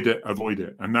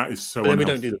 And that is so unhealthy. We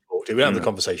don't do the talk. We don't have the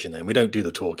conversation then. We don't do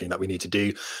the talking that we need to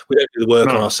do. We don't do the work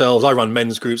on ourselves. I run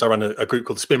men's groups. I run a group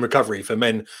called Spin Recovery for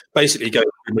men basically going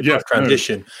through midlife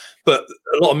transition. But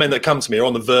a lot of men that come to me are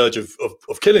on the verge of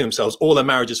killing themselves. All their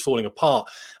marriage is falling apart.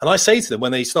 And I say to them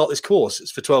when they start this course,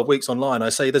 it's for 12 weeks online, I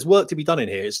say, there's work to be done in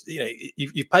here. It's,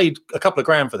 you've paid a couple of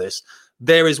grand for this.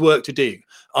 There is work to do.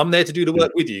 I'm there to do the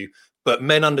work with you. But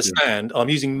men understand. I'm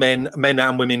using men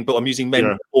and women, but I'm using men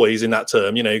and boys in that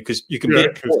term, because you can be a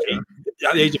boy.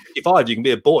 At the age of 55, you can be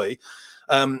a boy.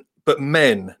 But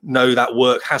men know that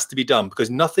work has to be done because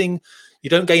you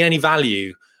don't gain any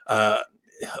value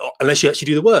unless you actually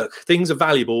do the work. Things are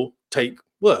valuable, take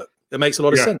work. That makes a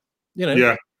lot of sense.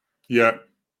 Yeah. So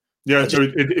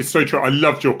it's so true. I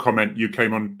loved your comment. You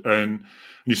came on and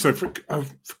you said, for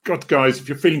God, guys, if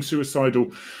you're feeling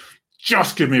suicidal,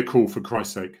 just give me a call for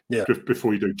Christ's sake. Yeah.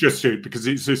 Before you do, just do, because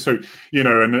it's just so,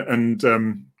 and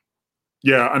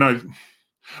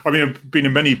I mean, I've been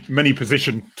in many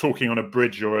positions talking on a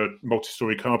bridge or a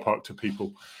multi-story car park to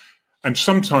people, and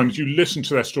sometimes you listen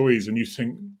to their stories and you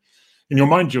think, in your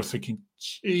mind, you're thinking,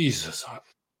 Jesus,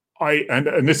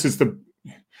 and this is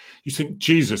you think,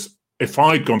 Jesus, if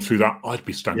I'd gone through that, I'd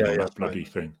be standing on that bloody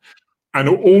thing. And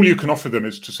all you can offer them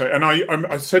is to say, and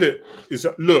I said it, is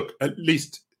that, look, at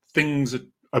least things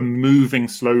are moving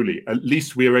slowly. At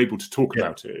least we are able to talk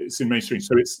about it. It's in mainstream.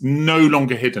 So it's no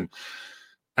longer hidden.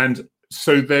 And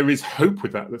so there is hope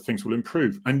with that things will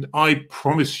improve. And I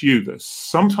promise you that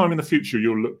sometime in the future,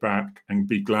 you'll look back and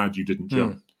be glad you didn't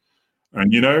jump.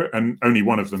 And, and only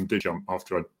one of them did jump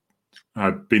after I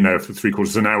I'd been there for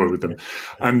 3/4 an hour with them,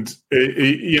 and but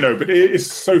it is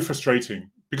so frustrating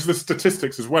because the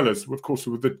statistics, as well as, of course,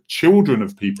 with the children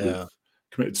of people who've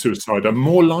committed suicide, are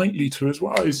more likely to as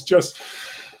well. It's just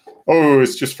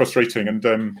frustrating, and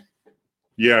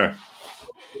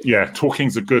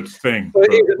talking's a good thing. Well,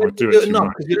 I do it too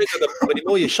much. You don't get the pub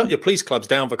anymore. You shut your police clubs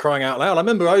down, for crying out loud. I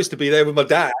remember I used to be there with my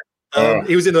dad.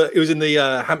 He was in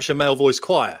the Hampshire Male Voice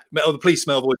Choir, the police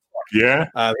male voice. Yeah,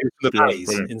 he was in the valleys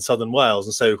in southern Wales,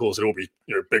 and so of course it'd all be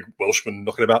big Welshmen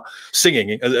knocking about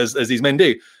singing as these men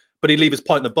do. But he'd leave his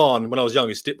pint in the barn. When I was young,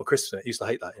 he'd stick my crisps in it. I used to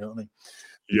hate that. You know what I mean?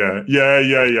 Yeah.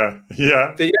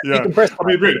 I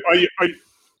mean, really,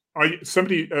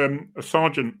 a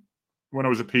sergeant, when I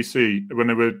was a PC, when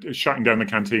they were shutting down the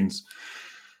canteens,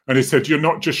 and he said, "You're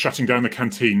not just shutting down the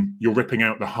canteen; you're ripping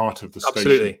out the heart of the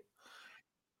station."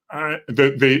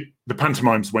 Absolutely. The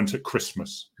pantomimes went at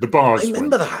Christmas. The bars. I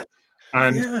remember that.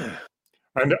 And the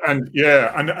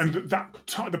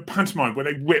pantomime where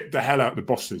they whipped the hell out of the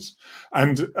bosses.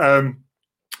 And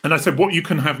I said, what you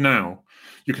can have now,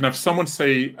 you can have someone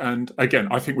say, and again,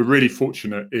 I think we're really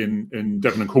fortunate in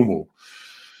Devon and Cornwall,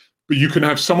 but you can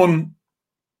have someone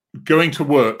going to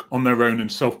work on their own and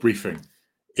self-briefing.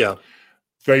 Yeah.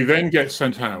 They then get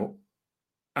sent out,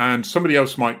 and somebody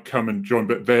else might come and join,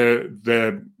 but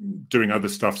they're doing other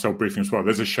stuff, self-briefing as well.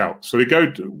 There's a shout. So they go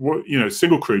to,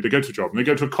 single crew, they go to a job, and they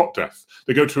go to a cop death.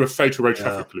 They go to a fatal road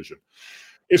traffic collision.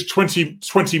 It's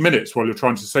 20 minutes while you're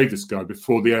trying to save this guy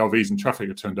before the ARVs and traffic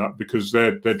are turned up, because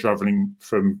they're traveling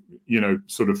from,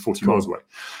 sort of 40 miles away.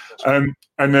 And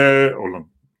they're all on.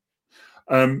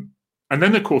 And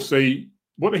then, of course,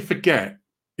 what they forget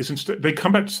is instead they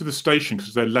come back to the station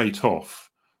because they're late off,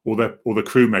 or the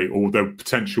crewmate, or the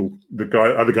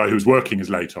other guy who's working is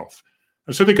late off,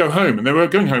 and so they go home, and they were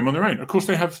going home on their own. Of course,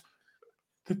 they're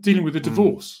dealing with a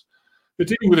divorce. They're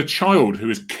dealing with a child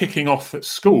who is kicking off at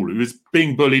school, who is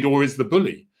being bullied or is the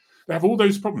bully. They have all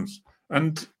those problems.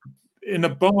 And in a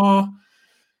bar,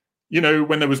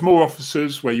 when there was more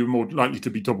officers, where you were more likely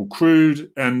to be double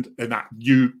crewed, and that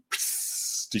you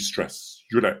distress,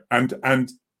 and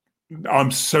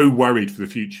I'm so worried for the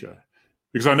future.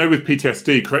 Because I know with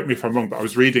PTSD, correct me if I'm wrong, but I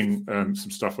was reading some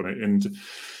stuff on it, and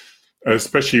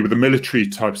especially with the military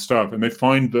type stuff, and they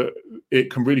find that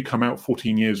it can really come out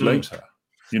 14 years later.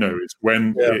 It's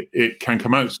when it can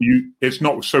come out. So it's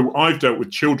not. So I've dealt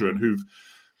with children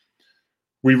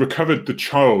we recovered the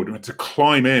child and had to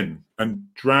climb in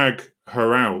and drag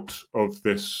her out of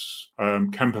this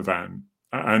camper van,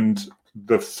 and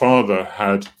the father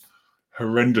had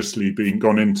horrendously being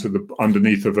gone into the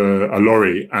underneath of a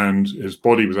lorry, and his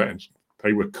body was out.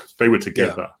 They were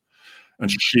together, and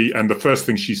the first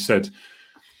thing she said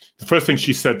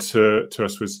to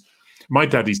us was, "My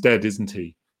daddy's dead, isn't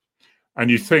he?" And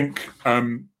you think,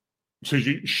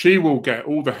 she will get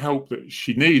all the help that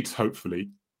she needs, hopefully,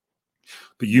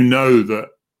 but that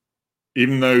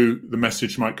even though the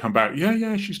message might come back,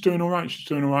 she's doing all right,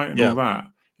 and all that,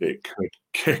 it could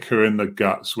kick her in the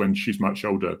guts when she's much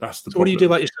older. That's the problem. What do you do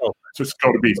about yourself? So it's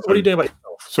got to be. What are you doing about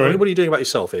yourself? Sorry? What are you doing about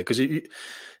yourself here? Because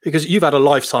you've had a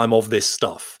lifetime of this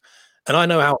stuff, and I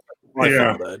know how my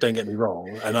father. Don't get me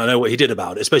wrong, and I know what he did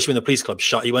about it. Especially when the police club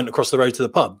shut, he went across the road to the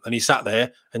pub and he sat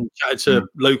there and chatted to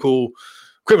local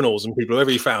criminals and people,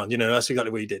 whoever he found. That's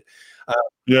exactly what he did.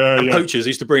 Poachers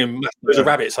used to bring him loads of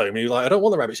rabbits home. He was like, "I don't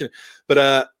want the rabbits,"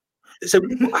 but. So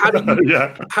how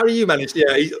do you manage?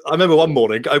 I remember one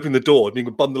morning opening the door and being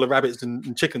a bundle of rabbits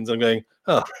and chickens. I'm going,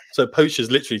 so poachers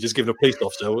literally just given a police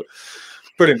officer.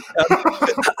 Brilliant.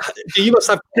 You must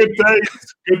have good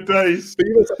days. But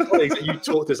you must have colleagues that you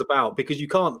talk to us about, because you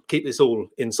can't keep this all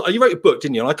inside. You wrote a book,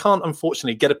 didn't you? And I can't,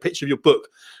 unfortunately, get a picture of your book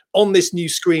on this new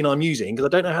screen I'm using because I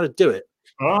don't know how to do it.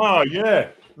 Ah, yeah.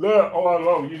 Look,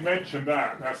 you mentioned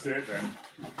that. That's it then.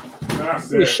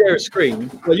 That's it. Share a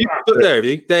screen. Well, you put there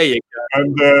you go.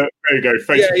 And there you go.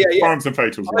 Farms and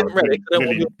Fatals. I haven't read it. I don't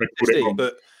want to,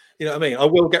 but you know what I mean? I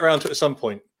will get around to it at some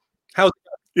point. How's it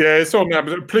going? Yeah, it's on now,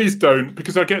 but please don't,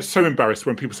 because I get so embarrassed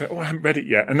when people say, "Oh, I haven't read it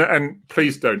yet," and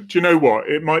please don't. Do you know what?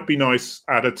 It might be nice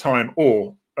at a time,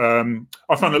 or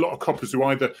I find a lot of coppers who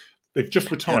either they've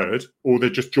just retired or they're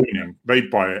just joining. They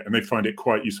buy it and they find it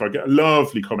quite useful. I get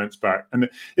lovely comments back, and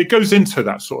it goes into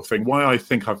that sort of thing. Why I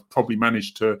think I've probably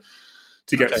managed to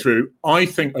get through. I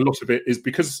think a lot of it is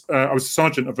because I was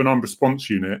sergeant of an armed response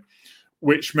unit,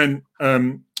 which meant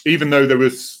even though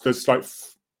there's like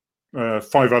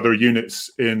 5 other units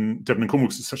in Devon and Cornwall,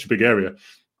 because it's such a big area,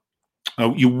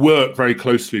 you work very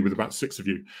closely with about 6 of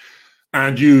you.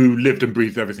 And you lived and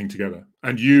breathed everything together.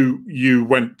 And you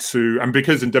went to, and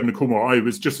because in Devon and Cornwall, I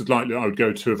was just as likely I would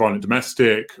go to a violent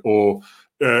domestic or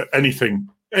anything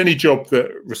any job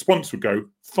that response would go,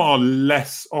 far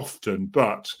less often,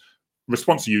 but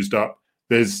response are used up.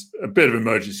 There's a bit of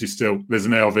emergency still. There's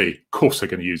an ARV. Of course they're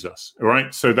going to use us. All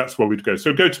right. So that's where we'd go.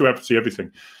 So go to absolutely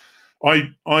everything.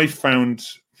 I found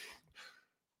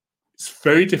it's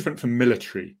very different from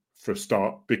military for a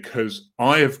start, because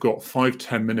I have got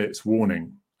 5-10 minutes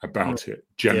warning about it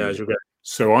generally. Yeah,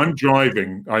 so I'm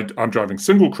driving. I'm driving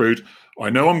single crewed. I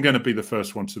know I'm going to be the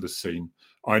first one to the scene.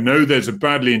 I know there's a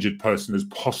badly injured person. There's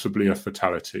possibly a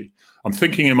fatality. I'm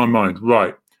thinking in my mind,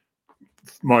 right,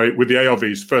 with the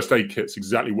ARVs, first aid kit's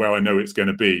exactly where I know it's going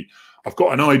to be. I've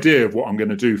got an idea of what I'm going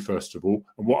to do, first of all,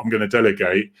 and what I'm going to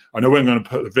delegate. I know where I'm going to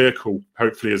put the vehicle,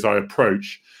 hopefully, as I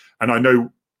approach. And I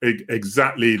know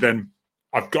exactly then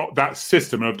I've got that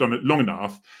system and I've done it long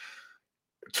enough.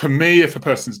 To me, if a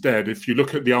person's dead, if you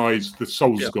look at the eyes, the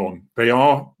soul's gone. They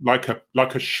are like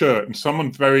a shirt. And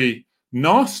someone very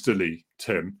nastily,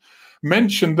 Tim,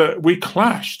 mentioned that we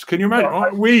clashed. Can you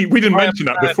imagine? We didn't mention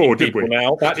that before, did we?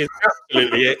 Now that is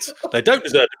absolutely it. They don't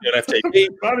deserve to be an FTP.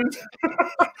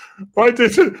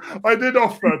 I did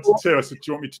offer to Tim. I said, "Do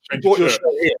you want me to change your shirt?"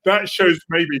 That shows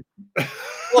maybe.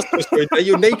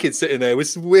 You're naked sitting there with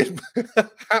some weird.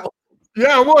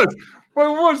 Yeah, I was.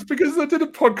 Well, it was because I did a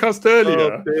podcast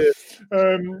earlier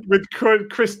with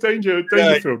Chris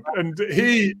Dangerfield, and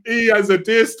he has a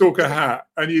deerstalker hat,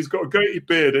 and he's got a goatee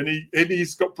beard, and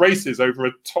he's got braces over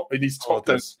a top, and he's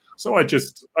topless. So I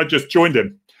just joined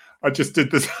him. I just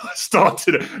did this. I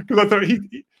started it because I thought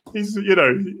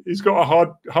he's got a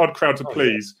hard crowd to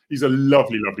please. He's a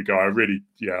lovely guy.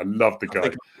 I love the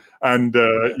guy, and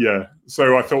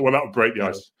So I thought, well, that would break the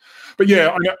ice. But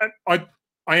yeah,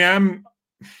 I am.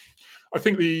 I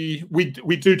think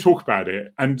we do talk about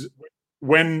it, and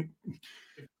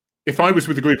if I was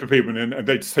with a group of people and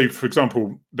they'd say, for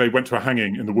example, they went to a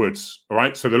hanging in the woods, all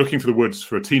right, so they're looking for the woods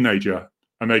for a teenager,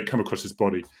 and they come across his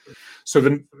body. So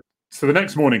the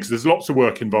next morning, because there's lots of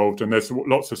work involved and there's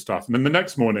lots of stuff, and then the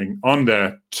next morning on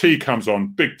there, tea comes on,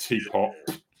 big teapot,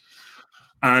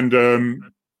 and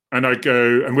I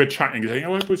go and we're chatting, saying,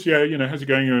 "Oh, how's it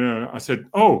going?" And I said,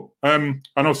 and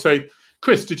I'll say,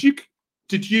 "Chris, did you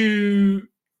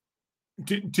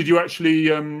actually,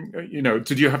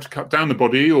 did you have to cut down the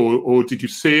body, or did you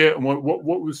see it? And what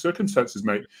were the circumstances,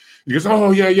 mate?" He goes,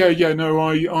 "Oh, yeah. No,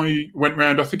 I went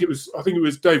round. I think it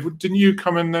was Dave. Didn't you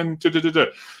come and then da-da-da-da?"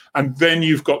 And then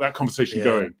you've got that conversation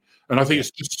going. And I think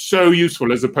it's just so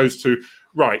useful, as opposed to,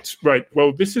 right.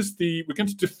 Well, we're going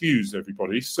to diffuse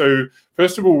everybody. So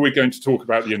first of all, we're going to talk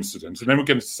about the incident, and then we're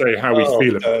going to say how we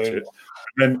feel about it.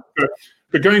 And then,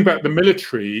 but going back, the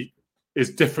military is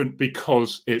different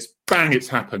because it's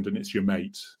happened and it's your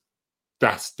mate.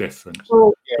 That's different.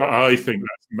 Oh, yeah. But I think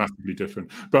that's massively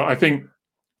different. But I think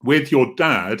with your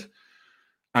dad,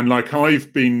 and like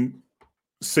I've been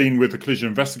seen with the collision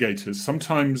investigators,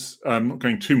 sometimes, not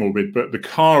going too morbid, but the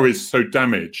car is so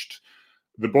damaged,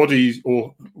 the bodies,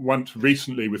 or once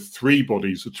recently with 3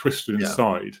 bodies are twisted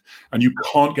inside, and you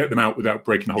can't get them out without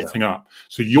breaking the whole thing up.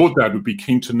 So your dad would be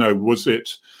keen to know,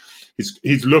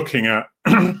 he's looking at,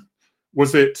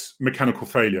 was it mechanical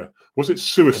failure? Was it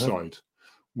suicide?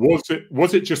 Was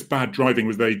it just bad driving?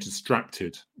 Was they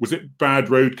distracted? Was it bad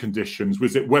road conditions?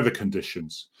 Was it weather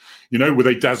conditions? Were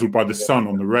they dazzled by the sun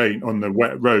on the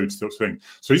wet roads, sort of thing?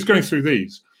 So he's going through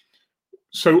these.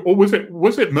 So, or was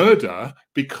it murder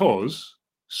because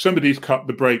somebody's cut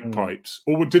the brake pipes,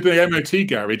 or did the MOT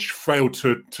garage fail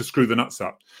to screw the nuts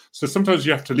up? So sometimes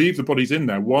you have to leave the bodies in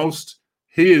there whilst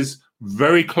he is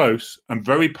very close and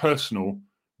very personal,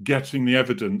 getting the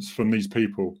evidence from these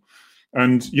people.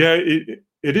 And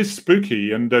it is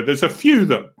spooky, and there's a few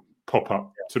that pop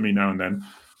up to me now and then,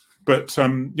 but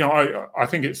I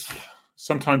think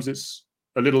sometimes it's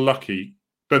a little lucky,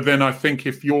 but then I think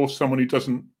if you're someone who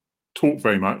doesn't talk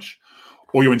very much,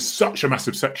 or you're in such a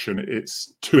massive section,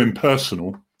 it's too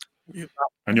impersonal,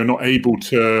 and you're not able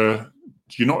to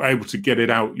get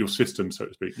it out your system, so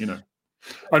to speak,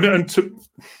 and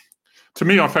to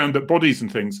me, I found that bodies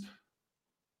and things,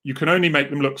 you can only make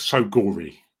them look so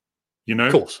gory,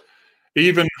 Of course.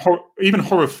 Even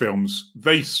horror films,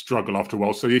 they struggle after a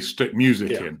while, so they stick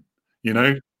music in,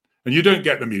 and you don't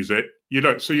get the music,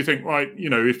 so you think, right,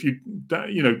 if you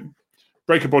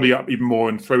break a body up even more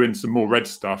and throw in some more red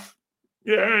stuff,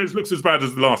 it looks as bad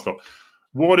as the last lot.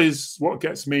 What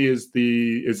gets me is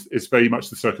very much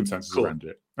the circumstances around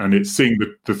it, and it's seeing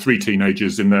the 3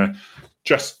 teenagers in their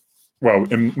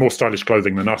in more stylish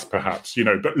clothing than us, perhaps,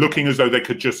 but looking as though they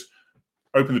could just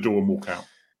open the door and walk out.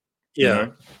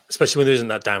 Especially when there isn't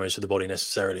that damage to the body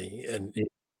necessarily. And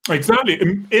exactly,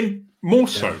 more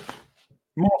so.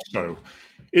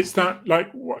 It's that,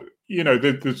 like,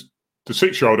 the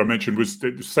 6-year-old I mentioned was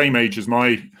the same age as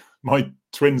my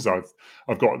twins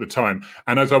I've got at the time.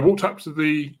 And as I walked up to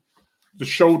the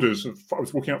shoulders of, I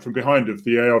was walking up from behind of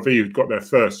the ARV who'd got there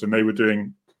first, and they were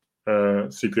doing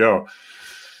CPR.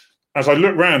 As I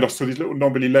looked round, I saw these little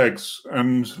knobbly legs,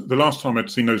 and the last time I'd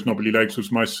seen those knobbly legs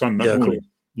was my son that morning. Cool.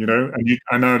 You know,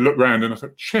 and I looked round and I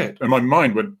thought, shit, and my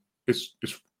mind went, it's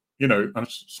you know, and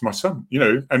it's my son, you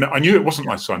know, and I knew it wasn't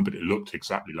my son, but it looked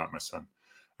exactly like my son,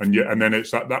 and then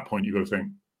it's at that point you got to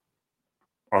think,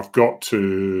 I've got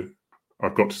to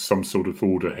some sort of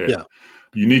order here. Yeah.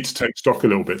 You need to take stock a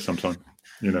little bit sometimes,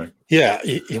 you know. Yeah,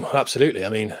 absolutely. I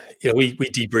mean, you know, we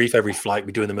debrief every flight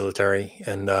we do in the military,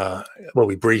 and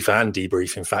we brief and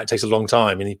debrief. In fact, it takes a long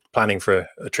time. And planning for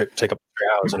a trip take up 3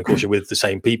 hours, and of course you're with the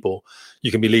same people.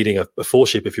 You can be leading a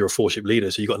 4-ship if you're a 4-ship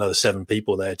leader, so you've got another 7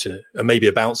 people there and maybe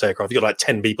a bounce aircraft. You've got like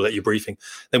 10 people that you're briefing.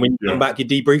 Then when you come back, you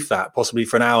debrief that possibly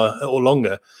for an hour or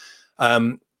longer.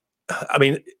 I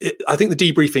mean, I think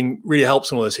the debriefing really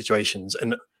helps in all those situations.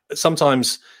 And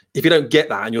sometimes if you don't get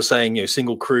that and you're saying, you know,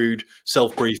 single crewed,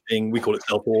 self-briefing, we call it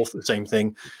self-auth, the same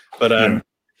thing. But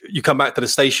you come back to the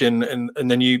station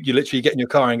and then you literally get in your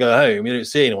car and go home. You don't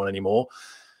see anyone anymore.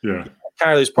 Yeah. You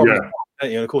carry those problems. Yeah.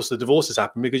 You know, of course, the divorces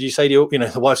happen because you say to you know,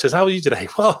 the wife says, "How are you today?"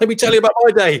 Well, let me tell you about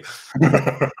my day.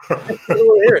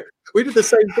 We did the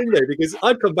same thing though, because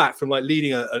I'd come back from like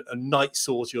leading a night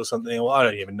sortie or something, or I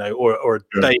don't even know, or a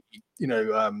day, you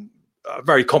know,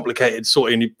 very complicated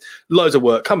sorting, loads of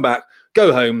work. Come back,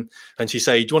 go home, and she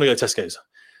say, "Do you want to go to Tesco's?"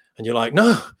 And you're like,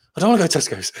 "No, I don't want to go to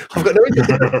Tesco's. I've got no interest.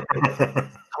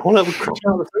 I want to crash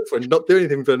out the sofa and not do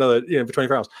anything for another, you know, for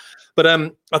 24 hours." But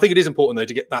I think it is important though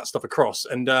to get that stuff across.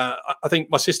 And I think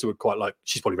my sister would quite like.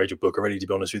 She's probably read your book already, to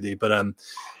be honest with you. But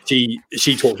she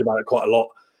talked about it quite a lot.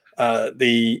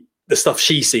 The stuff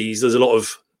she sees, there's a lot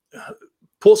of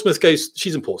Portsmouth goes.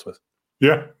 She's in Portsmouth.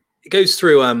 Yeah. It goes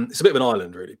through. It's a bit of an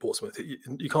island, really. Portsmouth.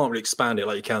 You can't really expand it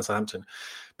like you can Southampton.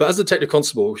 But as a detective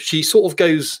constable, she sort of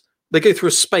goes. They go through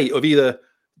a spate of either,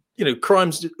 you know,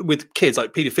 crimes with kids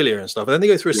like paedophilia and stuff, and then they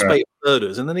go through a spate of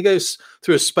murders, and then it goes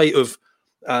through a spate of,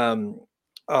 it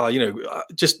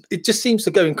just seems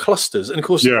to go in clusters. And of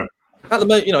course, at the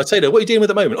moment, you know, I'd say to her, "What are you dealing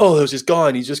with at the moment?" "Oh, there's this guy,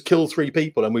 and he's just killed 3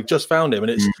 people, and we've just found him."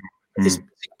 And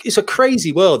it's a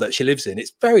crazy world that she lives in.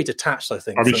 It's very detached, I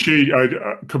think. I mean,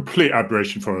 complete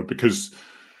admiration for her, because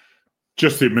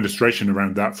just the administration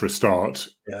around that for a start,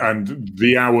 and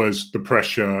the hours, the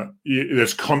pressure,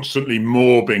 there's constantly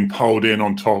more being piled in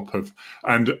on top of,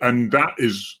 and that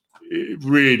is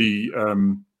really,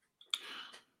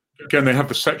 again, they have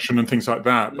the section and things like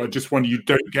that, but I just wonder, you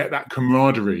don't get that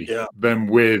camaraderie then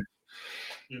with,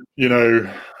 you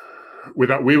know, with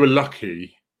that. We were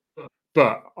lucky,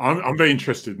 but I'm very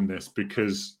interested in this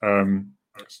because I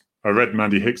read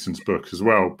Mandy Hickson's book as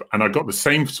well, and I got the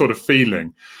same sort of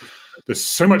feeling. There's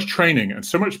so much training and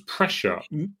so much pressure,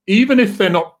 even if they're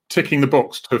not ticking the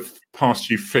box to pass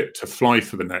you fit to fly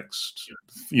for the next,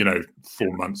 you know,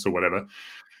 4 months or whatever.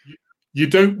 You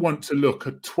don't want to look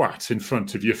a twat in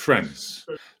front of your friends.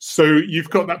 So you've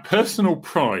got that personal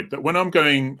pride that when I'm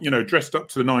going, you know, dressed up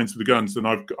to the nines with the guns,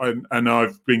 and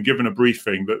I've been given a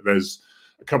briefing that there's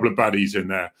a couple of baddies in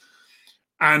there,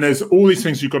 and there's all these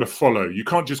things you've got to follow. You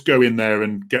can't just go in there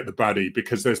and get the baddie,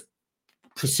 because there's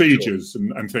procedures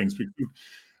and things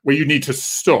where you need to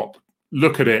stop,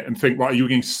 look at it and think, right, are you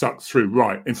getting sucked through?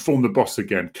 Right, inform the boss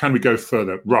again. Can we go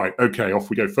further? Right, okay, off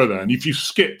we go further. And if you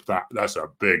skip that, that's a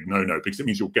big no-no, because it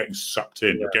means you're getting sucked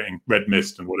in, you're getting red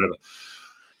mist and whatever.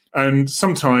 And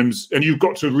sometimes, and you've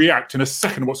got to react in a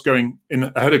second what's going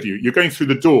in ahead of you. You're going through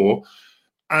the door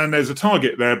and there's a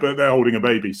target there, but they're holding a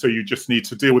baby. So you just need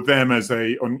to deal with them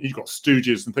you've got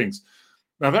stooges and things.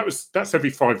 Now that's every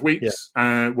 5 weeks,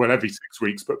 every 6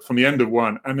 weeks, but from the end of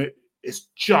one, and it's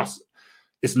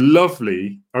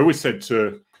lovely. I always said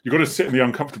you've got to sit in the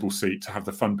uncomfortable seat to have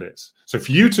the fun bits. So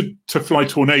for you to fly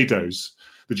Tornadoes,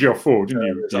 the GR4, didn't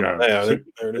you?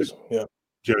 There it is. Yeah,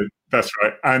 that's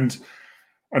right. And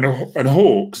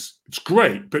Hawks, it's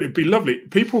great, but it'd be lovely.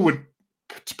 People would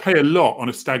pay a lot on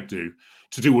a stag do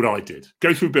to do what I did: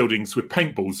 go through buildings with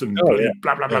paintballs and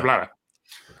blah blah blah blah.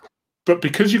 But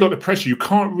because you got the pressure, you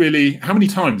can't really. How many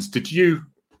times did you?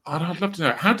 I'd love to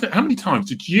know. How many times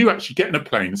did you actually get in a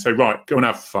plane and say, "Right, go and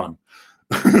have fun"?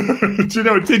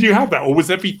 Did you have that, or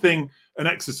was everything an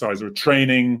exercise or a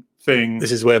training thing?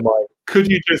 This is where could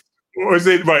you just, or is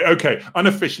it right? Okay,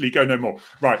 unofficially, go no more.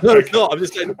 Right? No, okay. It's not. I'm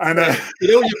just saying. And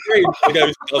you know, your brain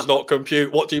goes, "Does not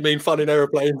compute." What do you mean, fun in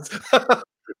aeroplanes?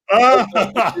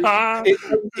 You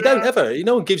don't ever.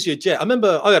 No one gives you a jet. I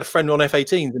remember I had a friend on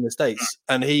F-18s in the States,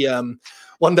 and he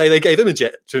one day they gave him a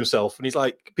jet to himself, and he's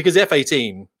like, because his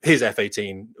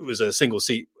F-18 was a single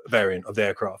seat variant of the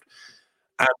aircraft.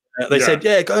 And they said,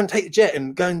 go and take the jet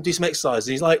and go and do some exercise.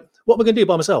 And he's like, what am I going to do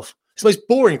by myself? It's the most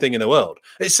boring thing in the world.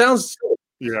 It sounds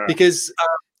because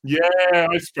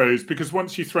I suppose because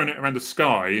once you've thrown it around the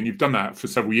sky, and you've done that for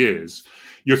several years,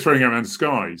 you're throwing it around the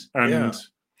skies. And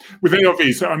with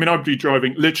ARVs, I mean, I'd be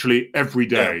driving literally every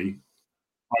day.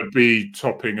 I'd be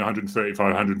topping 135,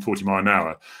 140 mile an hour,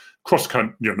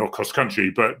 not cross country,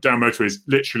 but down motorways,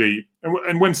 literally,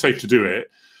 and when safe to do it.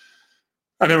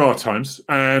 And there are times,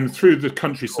 and through the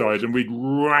countryside, and we'd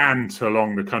rant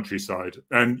along the countryside.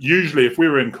 And usually, if we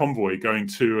were in convoy going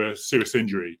to a serious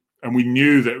injury, and we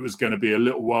knew that it was going to be a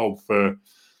little while for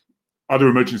other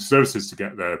emergency services to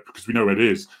get there, because we know where it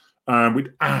is,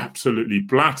 we'd absolutely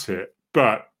blat it.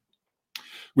 But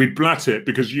we'd blat it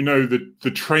because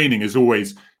the training is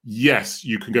always, yes,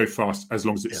 you can go fast as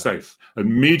long as it's safe. I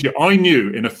knew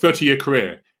in a 30-year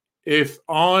career, if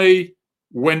I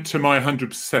went to my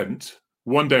 100%,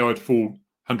 one day I'd fall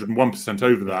 101%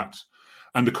 over that,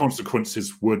 and the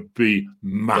consequences would be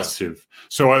massive.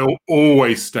 So I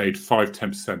always stayed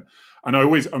 5-10%.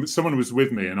 And someone was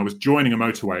with me, and I was joining a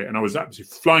motorway, and I was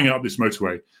absolutely flying up this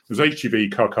motorway. It was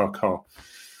HGV, car.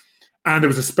 And there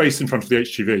was a space in front of the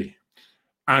HGV.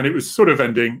 And it was sort of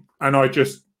ending, and I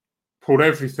just pulled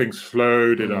everything,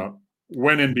 slowed it up,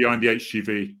 went in behind the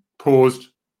HGV, paused,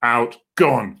 out,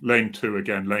 gone, lane 2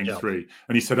 again, lane 3.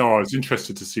 And he said, I was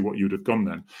interested to see what you'd have gone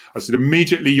then. I said,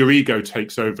 immediately your ego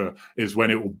takes over is when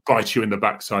it will bite you in the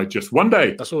backside just one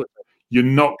day. That's all. You're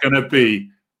not going to be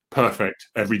perfect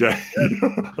every day.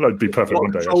 I'd be perfect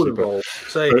one day. Actually,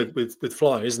 Same with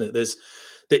flying, isn't it?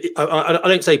 I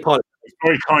don't say pilot. It's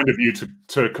very kind of you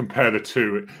to compare the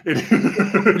two. It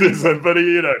isn't, but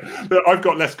I've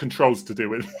got less controls to deal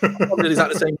with. I did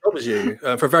exactly the same job as you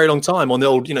for a very long time on the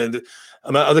old,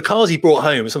 the cars he brought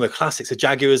home, some of the classics, the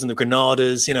Jaguars and the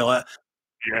Granadas,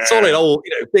 solid old,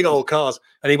 big old cars.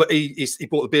 And he brought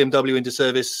the BMW into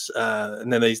service,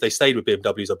 and then they stayed with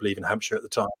BMWs, I believe, in Hampshire at the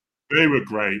time. They were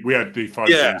great. We had the 5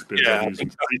 series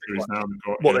BMWs.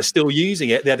 They're still using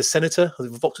it. They had a Senator, a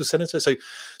Vauxhall Senator, so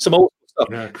some old stuff.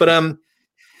 Yeah, cool.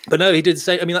 But no, he did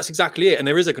say. I mean, that's exactly it. And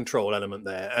there is a control element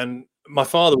there. And my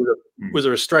father was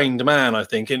a restrained man, I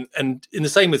think. And in the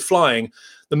same with flying,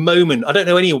 the moment I don't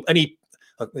know any.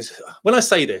 When I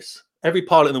say this, every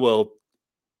pilot in the world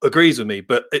agrees with me,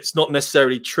 but it's not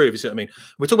necessarily true. If you see what I mean?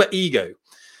 We're talking about ego.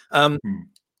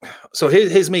 So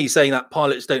here's me saying that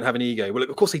pilots don't have an ego. Well,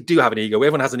 of course they do have an ego.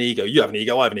 Everyone has an ego. You have an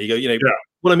ego. I have an ego.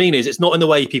 What I mean is it's not in the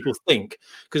way people think.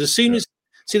 Because as soon as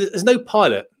there's no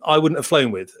pilot I wouldn't have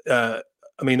flown with. I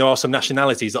mean, there are some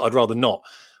nationalities that I'd rather not.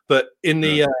 But in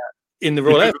the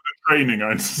Royal Air Force training,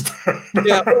 I understand.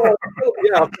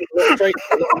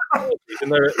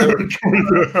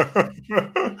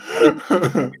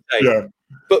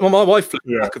 But my wife flew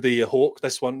the back of the Hawk.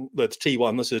 This one, the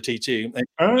T1. This is a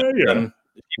T2.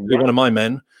 One of my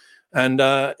men, and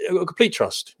complete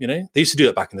trust. They used to do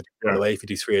that back in the day. By the way, if you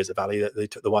do 3 years at Valley, they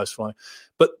took the wives flying.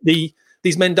 But these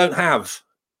men don't have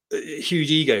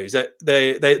huge egos.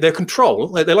 They're control.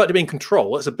 They like to be in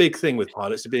control. That's a big thing with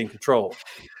pilots, to be in control.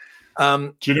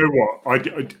 Do you know what?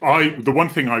 The one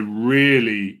thing I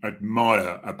really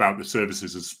admire about the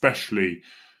services, especially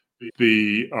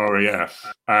the RAF,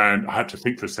 and I had to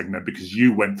think for a second there because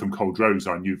you went from Culdrose,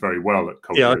 I knew very well at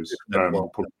Culdrose,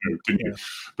 didn't you?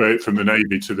 But from the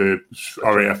Navy to the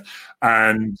RAF,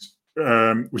 and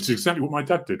which is exactly what my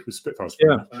dad did with Spitfires.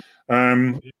 I've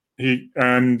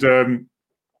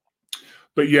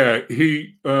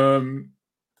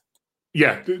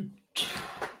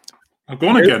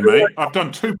gone again, mate. I've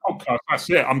done 2 podcasts. That's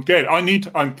it. I'm dead.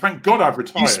 Thank God I've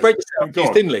retired. You spread yourself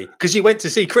too thinly because you went to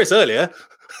see Chris earlier.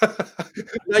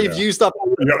 Now you've used up.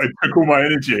 It took all my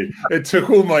energy.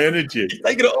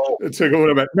 Taking it all. It took all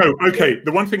of it. No, okay.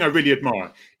 The one thing I really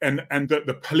admire, and that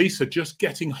the police are just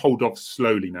getting hold of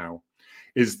slowly now,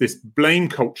 is this blame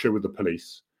culture with the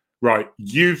police. Right,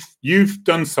 you've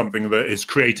done something that has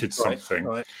created something.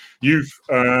 Right. You've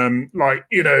you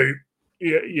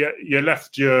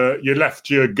left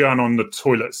your gun on the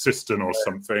toilet cistern or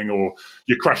something, or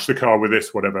you crashed the car with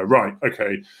this, whatever. Right,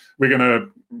 okay, we're going to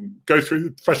go through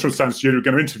the professional standards. We're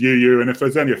going to interview you, and if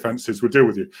there's any offences, we'll deal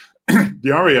with you.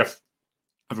 The RAF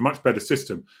have a much better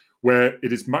system where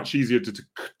it is much easier to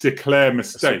declare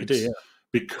mistakes.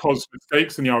 Because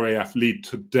mistakes in the RAF lead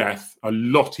to death a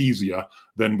lot easier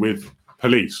than with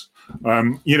police.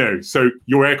 So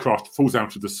your aircraft falls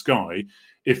out of the sky.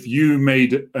 If you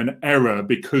made an error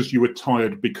because you were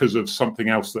tired because of something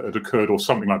else that had occurred or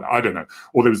something like that, I don't know.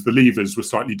 Or there was the levers were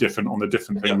slightly different on the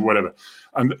different thing or whatever.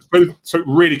 And so it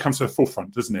really comes to the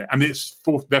forefront, doesn't it? And it's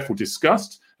therefore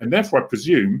discussed. And therefore, I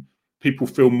presume people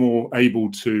feel more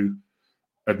able to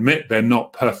admit they're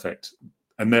not perfect,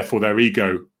 and therefore their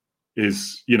ego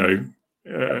is, you're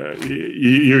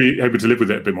able to live with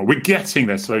it a bit more. We're getting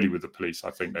there slowly with the police, I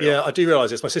think. I do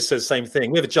realise this. My sister says the same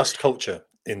thing. We have a just culture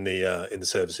in the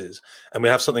services, and we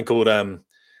have something called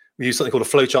we use something called a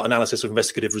flowchart analysis of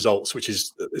investigative results, which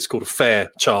is it's called a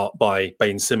FAIR chart by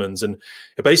Bain Simmons, and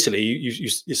it basically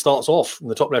it starts off in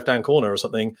the top left hand corner or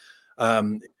something.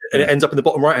 And it ends up in the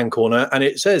bottom right hand corner, and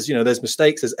it says, there's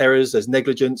mistakes, there's errors, there's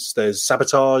negligence, there's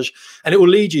sabotage, and it will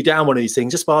lead you down one of these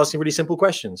things just by asking really simple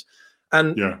questions.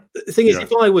 And the thing is,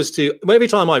 if I was to, every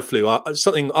time I flew, I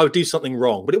would do something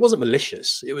wrong, but it wasn't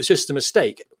malicious. It was just a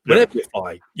mistake. Whenever you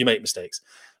fly, you make mistakes.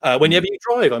 Whenever you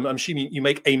drive, I'm assuming you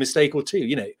make a mistake or two.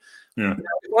 Now,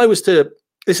 if I was to,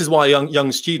 this is why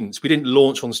young students, we didn't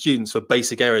launch on students for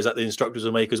basic errors that the instructors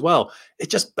will make as well. It's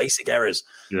just basic errors.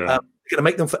 You're going to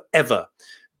make them forever.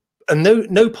 And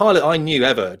no pilot I knew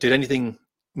ever did anything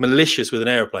malicious with an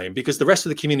airplane, because the rest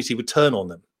of the community would turn on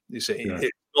them. You see,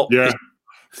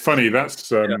 funny. That's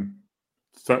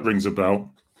that rings a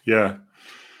bell. Yeah,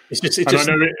 I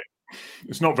know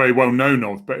it's not very well known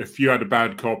of, but if you had a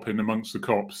bad cop in amongst the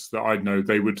cops that I'd know,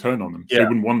 they would turn on them. They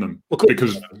wouldn't want them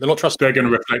because they're not trusted. They're going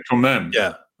to reflect on them.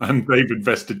 Yeah, and they've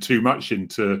invested too much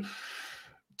into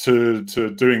to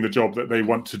doing the job that they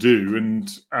want to do,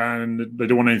 and they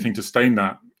don't want anything to stain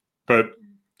that. But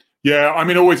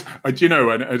always, and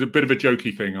a bit of a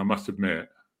jokey thing, I must admit,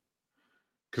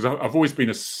 because I've always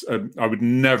been I would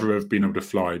never have been able to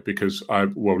fly because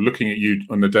looking at you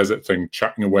on the desert thing,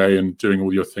 chatting away and doing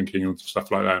all your thinking and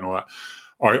stuff like that and all that,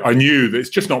 I knew that it's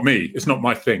just not me. It's not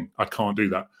my thing. I can't do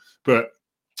that. But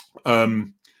I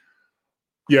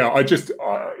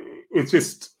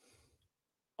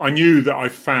knew that I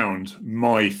found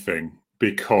my thing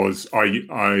because I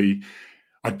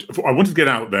wanted to get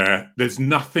out there. There's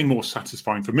nothing more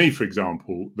satisfying for me, for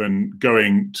example, than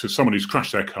going to someone who's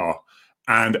crashed their car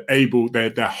and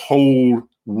their whole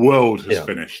world has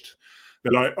finished.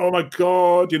 They're like, oh my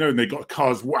God, and they got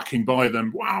cars whacking by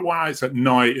them. Wow, it's at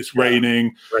night, it's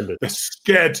raining. Horrendous. They're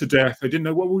scared to death. We didn't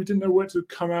know where to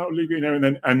come out,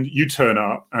 and you turn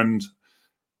up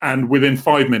and within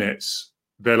 5 minutes,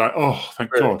 they're like, oh,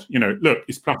 thank God. Look,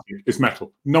 it's plastic, it's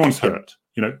metal. No one's hurt.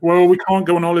 We can't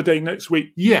go on holiday next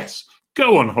week. Yes,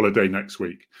 go on holiday next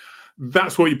week.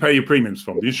 That's what you pay your premiums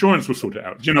from. The insurance will sort it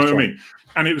out. Do you know what I mean?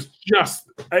 And it was just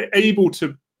able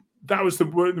to. That was the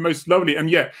most lovely,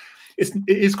 and it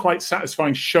is quite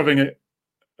satisfying shoving it,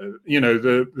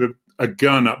 a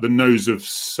gun up the nose of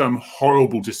some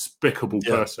horrible, despicable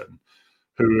person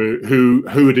who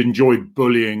had enjoyed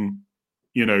bullying,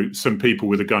 some people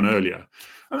with a gun earlier.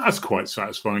 And that's quite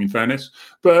satisfying, in fairness.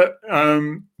 But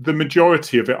the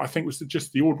majority of it, I think, was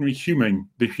just the ordinary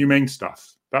humane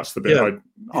stuff. That's the bit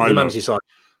I love.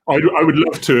 I would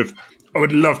love to have.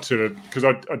 Because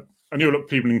I knew a lot of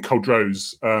people in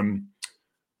Culdrose,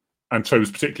 and so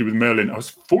was particularly with Merlin. I was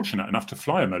fortunate enough to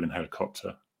fly a Merlin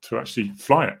helicopter, to actually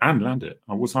fly it and land it.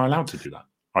 Was I allowed to do that?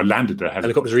 I landed the helicopter.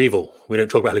 Helicopters are evil. We don't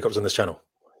talk about helicopters on this channel.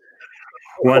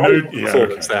 Well, I know.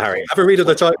 There, Harry. Have a read of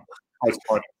the title.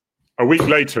 A week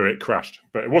later, it crashed,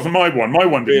 but it wasn't my one. My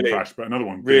one didn't crash, but another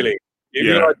one did. Really?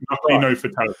 Luckily, no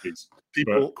fatalities.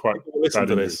 People listen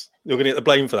to this. You're going to get the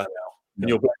blame for that now.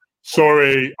 Yeah.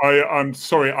 Sorry, I'm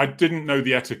sorry. I didn't know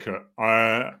the etiquette.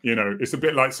 It's a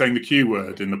bit like saying the Q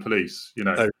word in the police.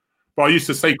 But I used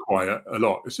to say quiet a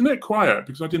lot. Isn't it quiet?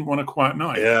 Because I didn't want a quiet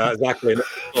night. Yeah, exactly.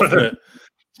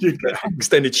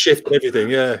 Extended shift and everything.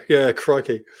 Yeah,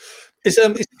 crikey. It's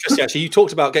interesting, actually. You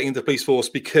talked about getting into the police force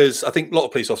because I think a lot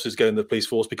of police officers go into the police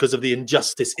force because of the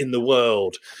injustice in the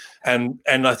world, and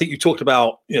I think you talked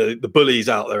about the bullies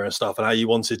out there and stuff, and how you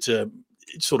wanted to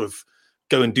sort of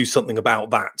go and do something about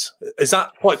that. Is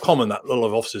that quite common that a lot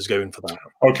of officers go in for that?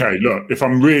 Okay, look, if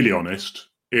I'm really honest,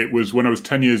 it was when I was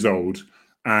 10 years old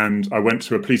and I went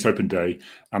to a police open day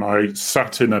and I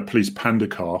sat in a police Panda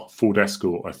car, Ford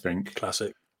Escort, I think.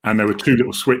 Classic. And there were two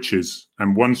little switches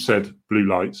and one said blue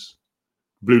light.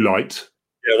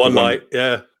 Yeah, one light,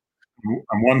 yeah.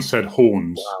 And one said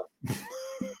horns. Wow.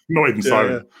 Not even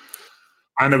siren. Yeah.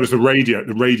 And there was the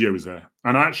radio was there.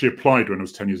 And I actually applied when I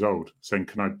was 10 years old, saying,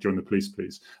 can I join the police,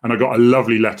 please? And I got a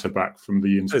lovely letter back from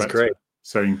the inspector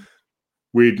saying,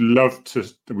 we'd love to,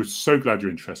 we're so glad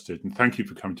you're interested. And thank you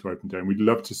for coming to Open Day. And we'd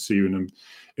love to see you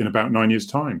in about 9 years'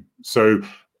 time. So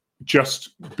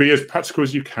just be as practical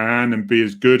as you can and be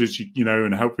as good as you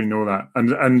and helping all that.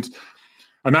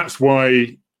 And that's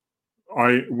why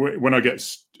when I get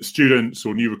students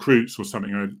or new recruits or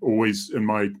something, I always, in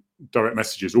my direct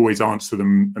messages, always answer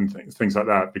them and things like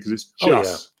that, because it's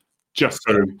just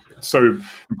so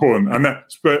important.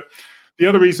 But The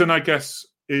other reason, I guess,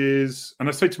 is, and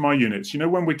I say to my units,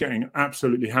 when we're getting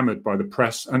absolutely hammered by the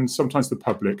press and sometimes the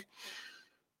public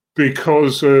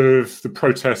because of the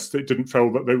protests, it didn't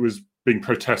feel that there was being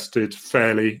protested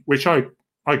fairly, which I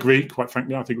agree, quite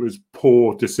frankly. I think it was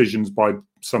poor decisions by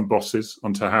some bosses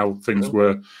onto how things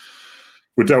were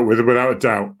dealt with, without a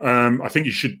doubt. I think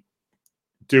you should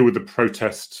deal with the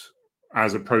protest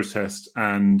as a protest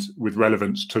and with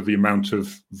relevance to the amount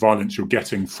of violence you're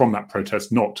getting from that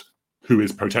protest, not who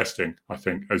is protesting. I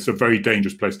think it's a very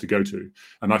dangerous place to go to.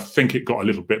 And I think it got a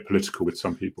little bit political with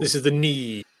some people. This is the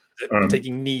knee,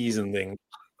 taking knees and things.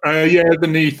 The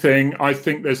knee thing. I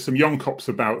think there's some young cops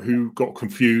about who got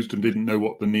confused and didn't know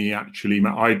what the knee actually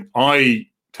meant. I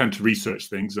tend to research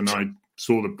things, and I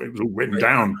saw that it was all written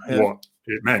down what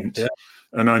it meant,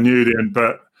 and I knew the end.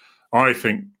 But I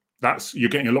think you're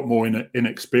getting a lot more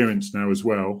inexperience now as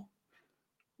well,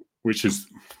 which is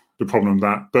the problem with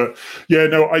that. But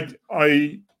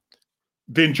the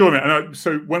enjoyment. And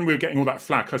so when we were getting all that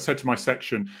flack, I said to my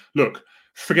section, look,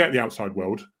 forget the outside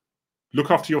world.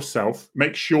 Look after yourself.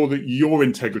 Make sure that your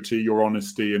integrity, your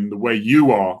honesty, and the way you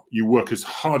work as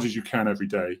hard as you can every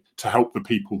day to help the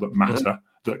people that matter,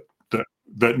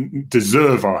 that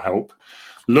deserve our help.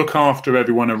 Look after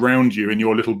everyone around you in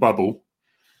your little bubble,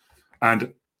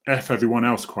 and F everyone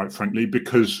else, quite frankly,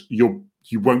 because you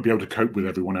won't be able to cope with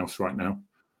everyone else right now.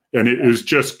 And it is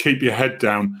just keep your head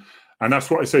down. And that's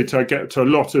what I say I get to a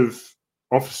lot of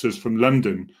officers from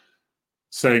London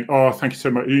saying, oh, thank you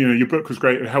so much. Your book was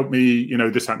great. It helped me,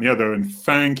 this, that, and the other. And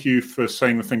thank you for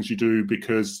saying the things you do,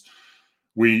 because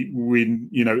we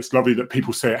it's lovely that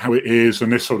people say it how it is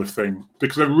and this sort of thing,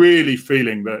 because they're really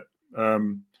feeling that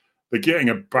they're getting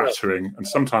a battering. And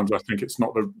sometimes I think it's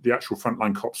not the actual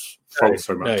frontline cops' fault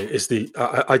so much. No, it's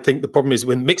I think the problem is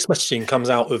when mixed messaging comes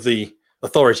out of the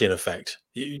authority, in effect,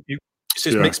 it's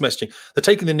just mixed messaging. The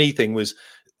taking the knee thing was,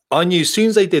 I knew as soon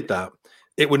as they did that,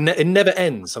 it never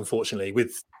ends, unfortunately,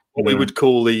 with what we would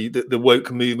call the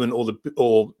woke movement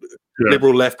or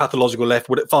liberal left, pathological left,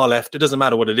 far left. It doesn't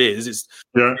matter what it is. It's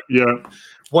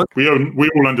we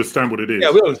all understand what it is.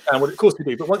 Yeah, we all understand what. Of course we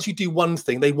do. But once you do one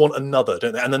thing, they want another,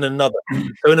 don't they? And then another.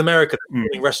 So in America, they're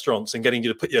building restaurants and getting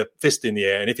you to put your fist in the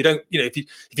air. And if you don't, if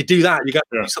you do that, you got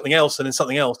to do something else and then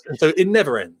something else. And so it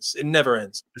never ends. It never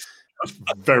ends. That's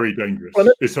very dangerous.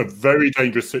 It's a very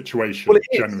dangerous situation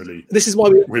generally. This is why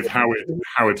with how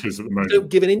it is at the moment. Don't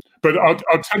give an inch. But I'll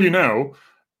tell you now,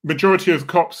 majority of the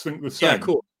cops think the same. Yeah,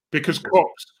 cool. Because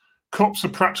cops are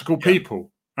practical people,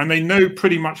 and they know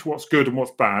pretty much what's good and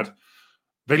what's bad.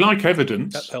 They like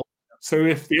evidence. So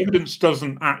if the evidence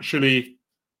doesn't actually,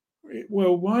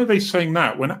 well, why are they saying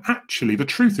that when actually the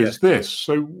truth is this?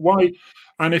 So why?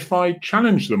 And if I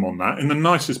challenge them on that in the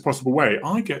nicest possible way,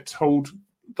 I get told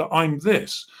that I'm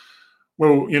this.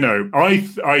 Well,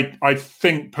 I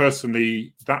think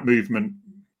personally that movement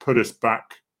put us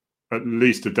back at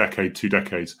least a decade, 2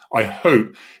 decades. I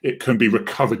hope it can be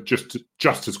recovered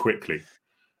just as quickly.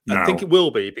 I think it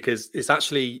will be, because it's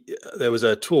actually, there was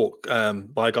a talk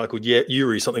by a guy called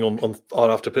Yuri, something on I'll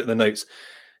have to put in the notes.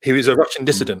 He was a Russian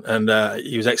dissident, and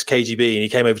he was ex-KGB, and he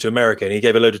came over to America, and he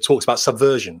gave a load of talks about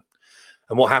subversion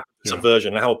and what happens to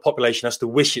subversion, and how a population has to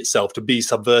wish itself to be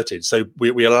subverted. So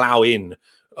we allow in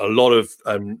a lot of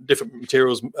different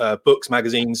materials, books,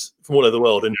 magazines from all over the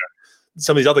world. And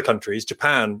some of these other countries,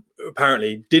 Japan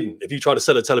apparently didn't. If you try to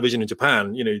sell a television in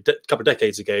Japan, a couple of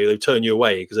decades ago, they turn you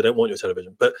away because they don't want your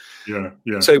television. But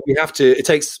so we have to. It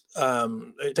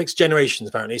takes generations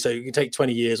apparently. So you can take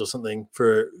 20 years or something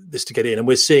for this to get in, and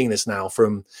we're seeing this now.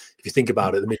 From, if you think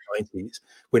about it, the mid-90s,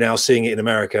 we're now seeing it in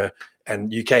America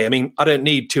and UK. I mean, I don't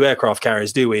need 2 aircraft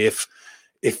carriers, do we? If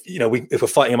we're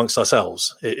fighting amongst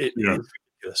ourselves, it's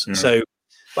ridiculous. Yeah. So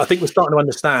I think we're starting to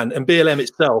understand. And BLM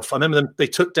itself, I remember they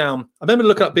took down. I remember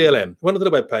looking up BLM. Went onto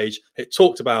the webpage. It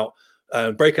talked about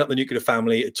breaking up the nuclear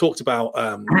family. It talked about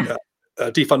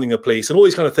defunding the police and all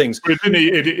these kind of things. But and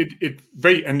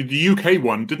the UK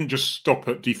one didn't just stop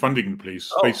at defunding the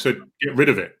police. They said get rid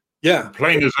of it. Yeah,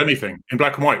 plain as anything, in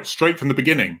black and white, straight from the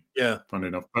beginning. Yeah, funny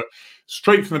enough, but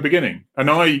straight from the beginning. And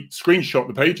I screenshot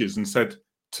the pages and said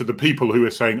to the people who are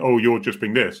saying, "Oh, you're just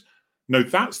being this." No,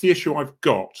 that's the issue I've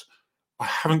got. I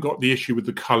haven't got the issue with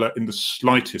the colour in the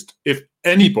slightest. If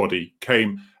anybody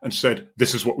came and said,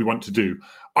 this is what we want to do,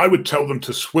 I would tell them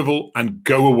to swivel and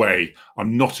go away.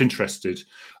 I'm not interested.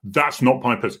 That's not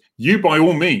my purpose. You, by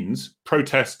all means,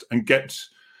 protest and get,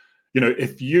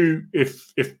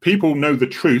 if people know the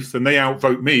truth and they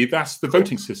outvote me, that's the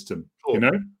voting system.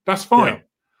 That's fine.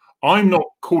 Yeah. I'm not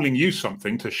calling you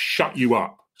something to shut you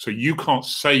up so you can't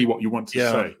say what you want to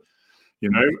say.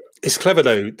 It's clever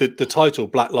though. The title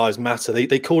Black Lives Matter.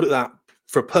 They called it that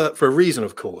for a reason,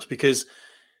 of course, because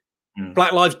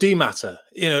Black lives do matter.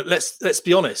 Let's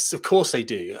be honest. Of course they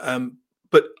do.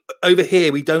 But over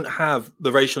here, we don't have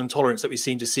the racial intolerance that we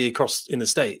seem to see across in the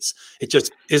States. It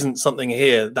just isn't something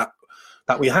here that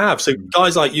we have. So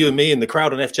guys like you and me and the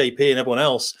crowd on FJP and everyone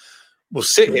else will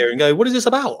sit here and go, what is this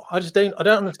about? I don't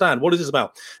understand. What is this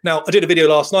about? Now, I did a video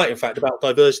last night, in fact, about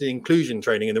diversity and inclusion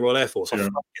training in the Royal Air Force. I'm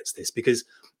against this because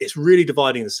it's really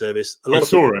dividing the service. I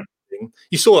saw it.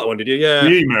 You saw that one, did you? Yeah.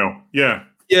 The email. Yeah.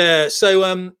 Yeah.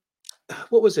 So,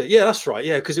 what was it? Yeah, that's right.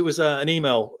 Yeah, because it was an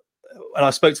email, and I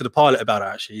spoke to the pilot about it.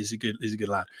 Actually, he's a good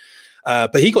lad,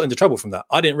 but he got into trouble from that.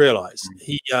 I didn't realize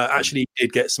he actually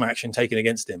did get some action taken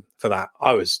against him for that.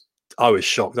 I was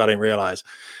shocked. I didn't realize.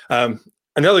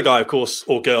 And the other guy, of course,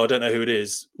 or girl, I don't know who it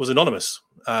is, was anonymous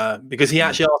because he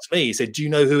actually asked me. He said, "Do you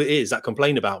know who it is that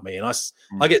complained about me?" And I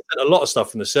get sent a lot of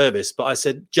stuff from the service, but I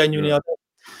said, genuinely, I don't.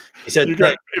 He said, "You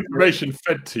get information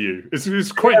fed to you.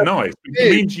 It's quite nice.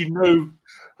 It means you know."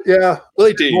 Yeah, well,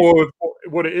 they do more of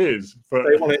what it is. But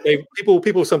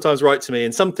people sometimes write to me,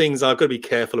 and some things I've got to be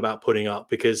careful about putting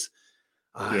up because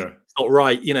it's not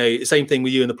right. Same thing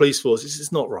with you in the police force.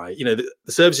 It's not right. The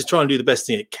service is trying to do the best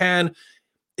thing it can.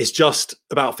 It's just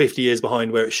about 50 years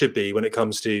behind where it should be when it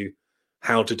comes to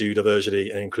how to do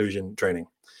diversity and inclusion training.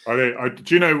 Do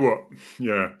you know what?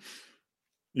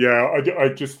 I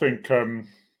just think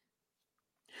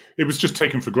it was just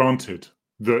taken for granted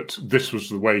that this was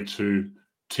the way to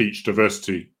teach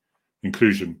diversity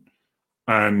inclusion,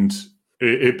 and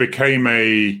it became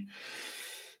I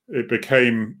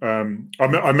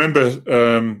remember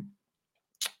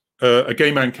a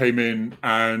gay man came in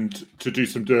and to do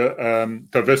some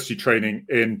diversity training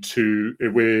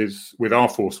with our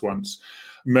force once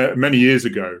many years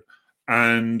ago,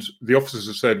 and the officers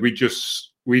have said we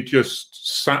just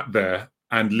sat there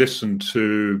and listened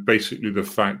to basically the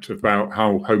fact about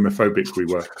how homophobic we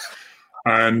were,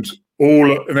 and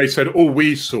they said all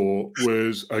we saw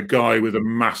was a guy with a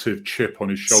massive chip on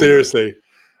his shoulder. Seriously.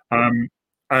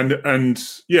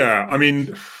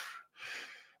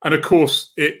 And of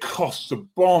course, it costs a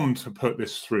bomb to put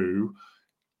this through.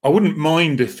 I wouldn't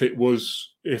mind if it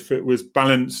was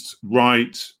balanced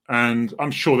right, and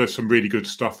I'm sure there's some really good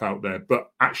stuff out there.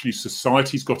 But actually,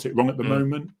 society's got it wrong at the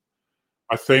moment.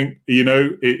 I think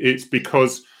it's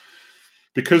because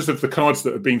of the cards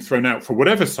that are being thrown out for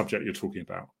whatever subject you're talking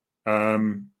about,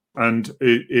 and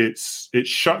it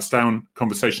shuts down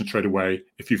conversation straight away.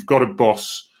 If you've got a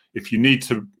boss, if you need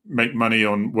to make money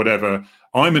on whatever.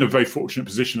 I'm in a very fortunate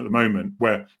position at the moment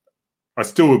where I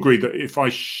still agree that if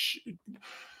I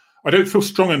don't feel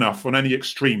strong enough on any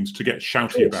extremes to get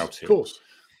shouty about it. Of course.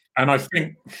 And I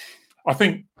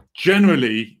think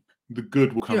generally the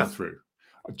good will come through.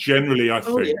 Generally, I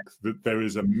think that there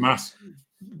is a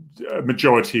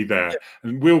majority there,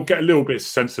 and we'll get a little bit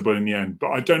sensible in the end.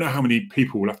 But I don't know how many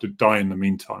people will have to die in the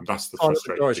meantime. That's the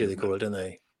frustrating majority, they call it, don't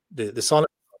they? The silent.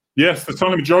 Yes, the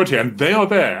silent majority, and they are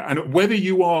there. And whether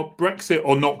you are Brexit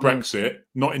or not Brexit,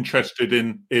 not interested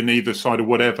in either side or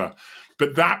whatever,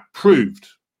 but that proved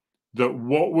that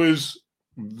what was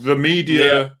the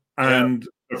media and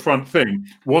the front thing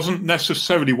wasn't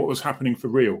necessarily what was happening for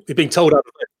real. You're being told how to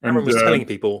vote. Cameron was telling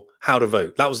people how to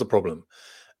vote. That was the problem.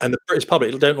 And the British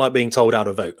public don't like being told how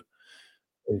to vote.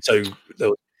 And so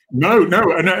no.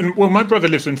 And well, my brother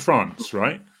lives in France,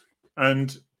 right?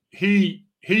 And he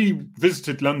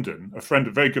visited London, a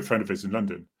very good friend of his in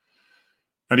London.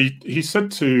 And he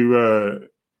said to,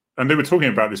 and they were talking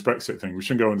about this Brexit thing. We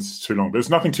shouldn't go on this too long, but it's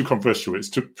nothing too controversial. It's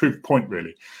to prove a point,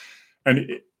 really. And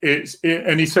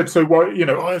and he said, so why,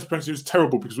 this Brexit is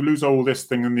terrible because we lose all this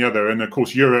thing and the other. And of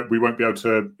course, Europe, we won't be able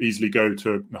to easily go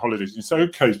to holidays. And he said,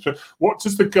 okay, so what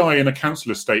does the guy in a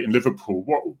council estate in Liverpool,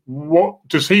 what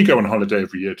does he go on holiday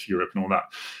every year to Europe and all that?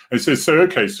 And he says, so,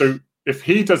 okay, so if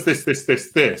he does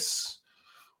this,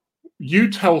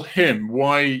 you tell him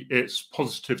why it's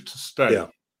positive to stay,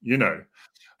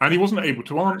 And he wasn't able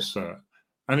to answer.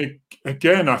 And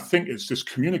again, I think it's this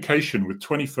communication with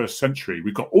 21st century.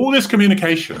 We've got all this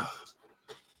communication.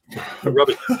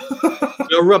 Rubbish.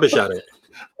 You're rubbish at it.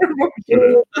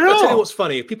 I'll tell you what's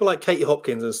funny. People like Katie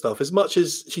Hopkins and stuff, as much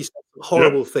as she says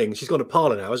horrible things, she's gone to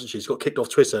Parler now, hasn't she? She's got kicked off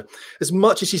Twitter. As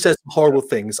much as she says horrible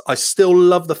things, I still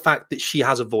love the fact that she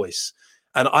has a voice.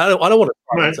 And I don't want to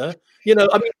silence her.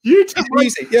 It's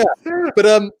easy, but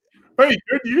very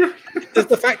good. You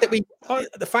the fact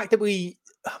that we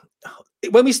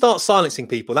when we start silencing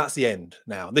people, that's the end.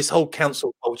 Now, this whole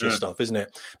cancel culture stuff, isn't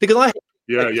it? Because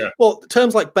well,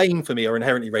 terms like BAME for me are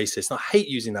inherently racist. And I hate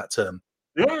using that term.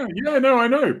 No, I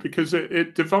know, because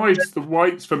it divides the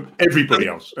whites from everybody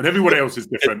else, and everybody else is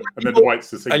different, and then the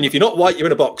whites are the same. And if you're not white, you're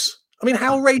in a box. I mean,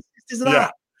 how racist is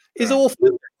that? It's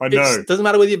awful. I know. It doesn't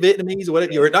matter whether you're Vietnamese or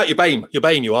whatever. You're BAME. You're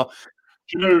BAME. You are.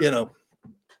 You know.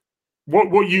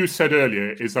 What you said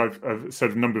earlier is I've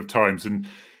said a number of times, and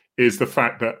is the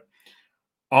fact that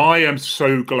I am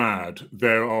so glad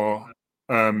there are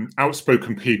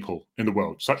outspoken people in the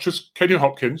world, such as Katie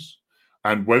Hopkins,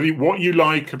 and what you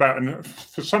like about, and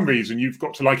for some reason you've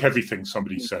got to like everything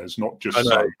somebody says, not just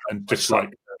some, and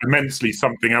dislike immensely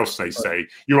something else they say.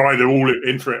 You're either all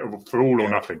in for it or for all or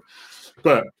nothing.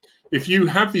 But if you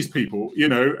have these people,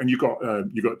 and you got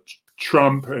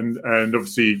Trump and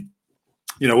obviously,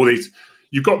 all these,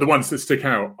 you've got the ones that stick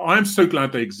out. I'm so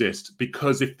glad they exist,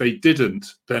 because if they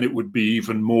didn't, then it would be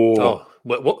even more. Oh,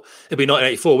 what? It'd be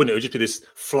 1984, wouldn't it? It would just be this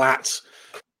flat.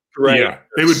 Gray. Yeah,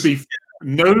 it would be.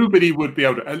 Nobody would be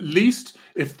able to. At least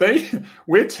if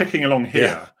we're ticking along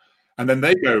here, and then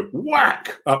they go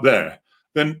whack up there,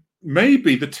 then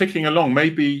maybe the ticking along may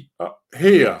be up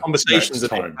here. Conversations that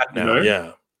time, now.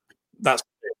 Yeah, that's.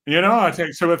 I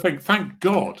think thank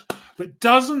God. But it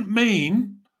doesn't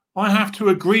mean I have to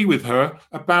agree with her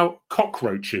about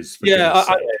cockroaches. I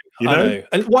know.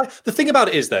 And why? The thing about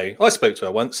it is, though, I spoke to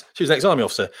her once. She was an ex-army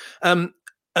officer, and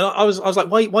I was like,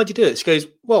 "Why'd you do it?" She goes,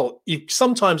 "Well,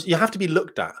 sometimes you have to be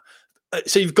looked at.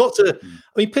 So you've got to." I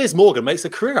mean, Piers Morgan makes a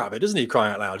career out of it, doesn't he?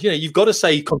 Crying out loud, you've got to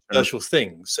say controversial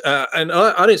things, and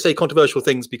I don't say controversial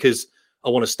things because I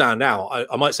want to stand out.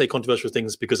 I might say controversial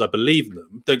things because I believe in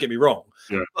them. Don't get me wrong.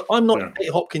 Yeah. But I'm not in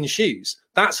Kate Hopkins' shoes.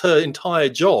 That's her entire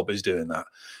job, is doing that.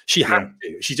 She had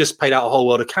to. She just paid out a whole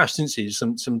world of cash, didn't she?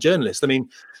 Some journalists. I mean,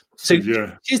 so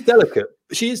she's delicate.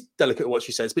 She is delicate at what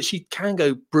she says, but she can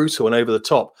go brutal and over the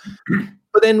top.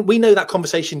 But then we know that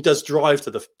conversation does drive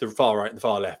to the far right and the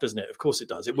far left, doesn't it? Of course it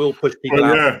does. It will push people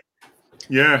out.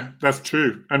 Yeah, that's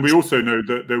true. And we also know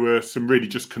that there were some really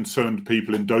just concerned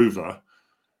people in Dover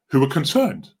who were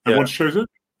concerned and once chose it.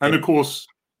 And of course,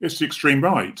 it's the extreme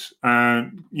right.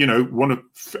 And, one of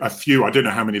a few, I don't know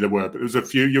how many there were, but there's a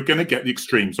few, you're going to get the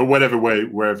extremes or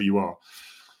wherever you are.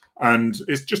 And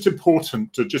it's just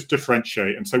important to just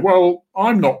differentiate and say, well,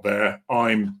 I'm not there.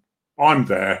 I'm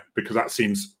there because that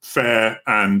seems fair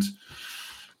and,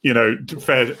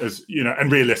 fair as,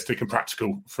 and realistic and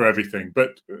practical for everything.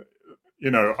 But,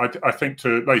 I think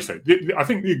like you say, I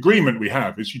think the agreement we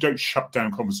have is you don't shut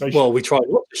down conversation. Well, we try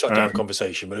not to shut down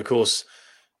conversation, but of course,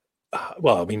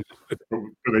 but they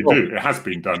do. It has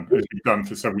been done. It's been done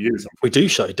for several years. We do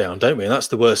shut it down, don't we? And that's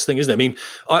the worst thing, isn't it? I mean,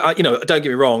 I don't get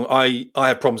me wrong. I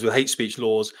have problems with hate speech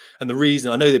laws, and the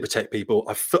reason I know they protect people,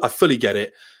 I fully get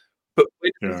it. But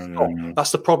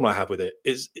that's the problem I have with it.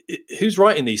 Is who's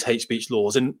writing these hate speech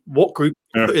laws, and what group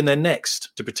put in there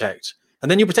next to protect? And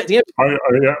then you're protecting everyone.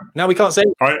 Now we can't say.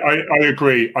 I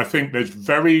agree. I think there's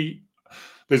very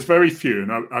few,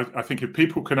 and I think if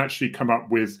people can actually come up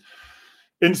with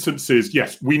instances,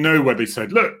 yes, we know where they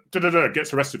said, look,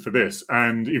 gets arrested for this,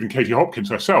 and even Katie Hopkins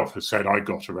herself has said, I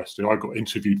got arrested, I got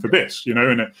interviewed for this,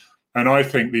 and I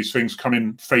think these things come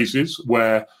in phases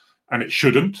where, and it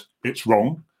shouldn't, it's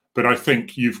wrong, but I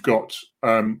think you've got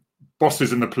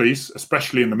bosses in the police,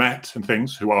 especially in the Met and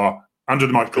things, who are under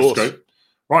the microscope.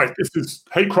 Right, this is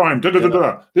hate crime,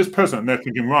 this person, and they're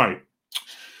thinking, right,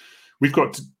 we've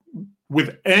got to,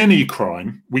 with any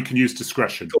crime, we can use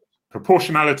discretion.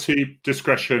 Proportionality,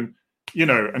 discretion,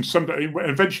 and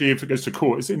eventually, if it goes to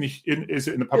court, is it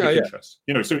in the public interest?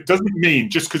 So it doesn't mean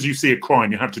just because you see a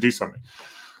crime, you have to do something.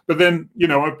 But then,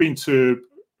 I've been to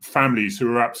families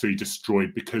who are absolutely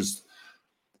destroyed because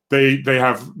they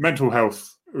have mental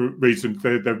health reasons.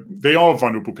 They are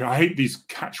vulnerable. I hate these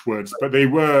catchwords, but they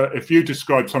were. If you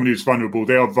describe somebody who's vulnerable,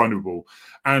 they are vulnerable.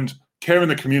 And care in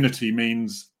the community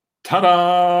means,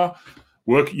 ta-da!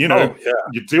 Work, you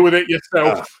deal with it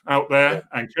yourself out there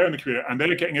and care in the community, and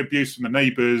they're getting abuse from the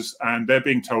neighbours, and they're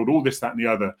being told all this, that, and the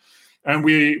other. And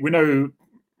we know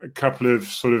a couple of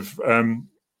sort of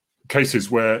cases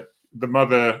where the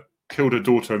mother killed her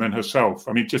daughter and then herself.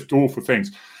 I mean, just awful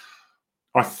things.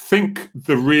 I think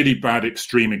the really bad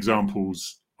extreme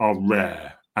examples are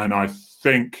rare, and I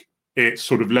think it's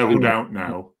sort of leveled out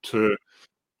now to,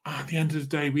 at the end of the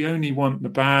day, we only want the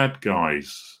bad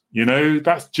guys.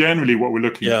 That's generally what we're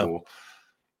looking for.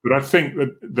 But I think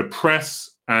that the press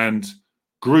and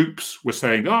groups were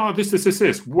saying,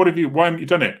 this. Why haven't you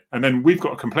done it? And then we've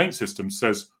got a complaint system that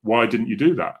says, why didn't you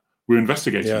do that? We're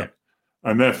investigating it.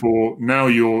 And therefore, now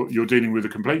you're dealing with a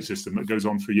complaint system that goes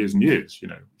on for years and years,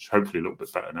 which hopefully a little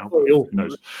bit better now. But who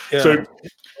knows? Yeah. So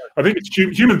I think it's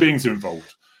human beings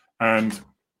involved. And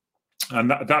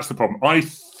that's the problem. I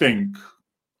think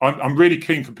I'm really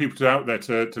keen for people out there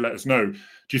to let us know.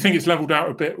 Do you think it's leveled out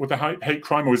a bit with the hate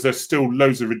crime, or is there still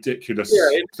loads of ridiculous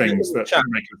things that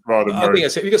make it rather? I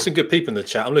think we've got some good people in the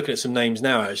chat. I'm looking at some names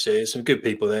now. Actually, there's some good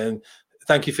people there. And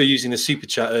thank you for using the super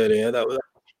chat earlier.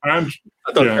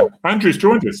 Andrew's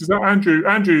joined us. Is that Andrew?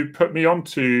 Andrew put me on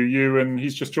to you, and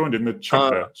he's just joined in the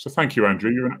chat there. So thank you,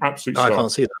 Andrew. You're an absolute star. I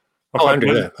can't see that.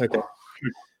 Andrew there. Okay.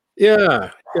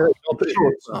 Yeah. I'll put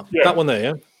that one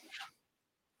there.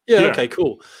 Yeah. Okay.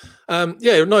 Cool.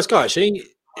 Nice guy actually.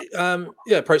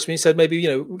 Approached me and said maybe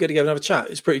we'll get together and have a chat.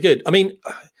 It's pretty good. I mean,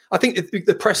 I think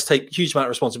the press take a huge amount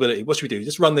of responsibility. What should we do?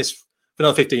 Just run this for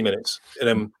another 15 minutes,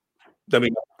 and then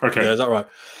we. Okay. Is that right?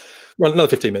 Run another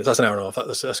 15 minutes. That's an hour and a half.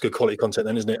 That's good quality content,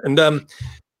 then, isn't it? And I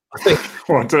think.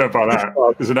 Well, I don't know about that.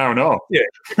 It's an hour and a half. Yeah.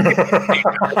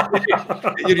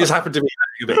 You just happen to be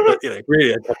a bit, but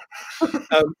really.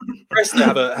 Press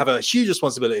have a huge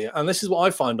responsibility, and this is what I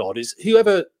find odd: is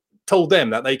whoever told them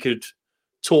that they could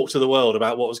talk to the world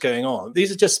about what was going on.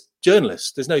 These are just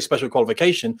journalists. There's no special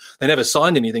qualification. They never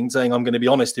signed anything saying I'm going to be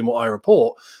honest in what I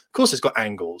report. Of course, it's got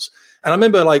angles. And I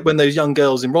remember when those young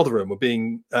girls in Rotherham were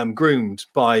being groomed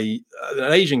by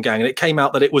an Asian gang, and it came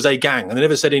out that it was a gang, and they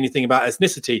never said anything about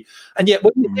ethnicity. And yet,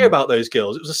 when you hear about those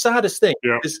girls, it was the saddest thing.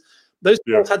 Because those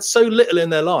girls had so little in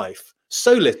their life,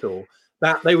 so little,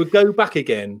 that they would go back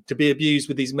again to be abused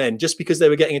with these men just because they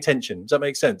were getting attention. Does that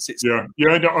make sense? It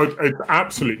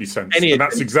absolutely sense. And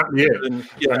that's exactly it. And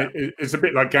it's a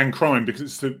bit like gang crime,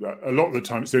 because a lot of the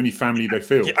time it's the only family they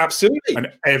feel. Yeah, absolutely.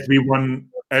 And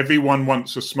everyone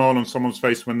wants a smile on someone's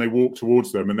face when they walk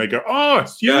towards them, and they go, "Oh,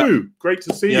 it's you! Yeah. Great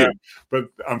to see you." But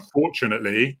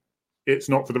unfortunately, it's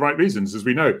not for the right reasons, as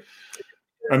we know.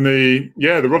 And the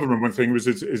Rotherham one thing is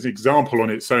an example on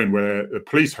its own, where the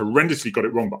police horrendously got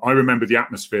it wrong. But I remember the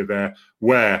atmosphere there,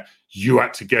 where you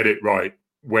had to get it right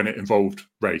when it involved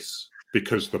race,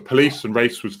 because the police and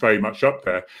race was very much up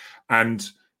there, and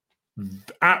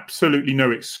absolutely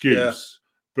no excuse. Yeah.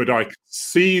 But I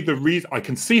see the reason. I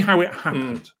can see how it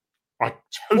happened. I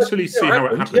totally see how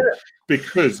it happened,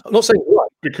 because I'm not saying why.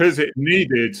 Because it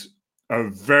needed a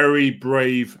very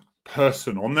brave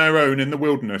person on their own in the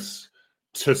wilderness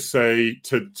to say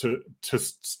to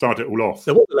start it all off.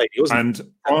 There was a lady, wasn't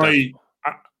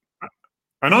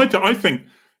and I think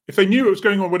if they knew it was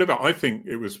going on, whatever, I think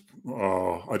it was.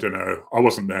 Oh, I don't know. I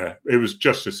wasn't there. It was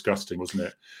just disgusting, wasn't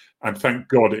it? And thank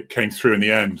God it came through in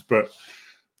the end. But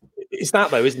it's that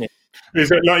though, isn't it?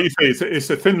 Is it, like you say, it's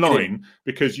a thin line,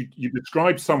 because you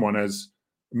describe someone as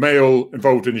male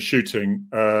involved in a shooting,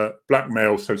 black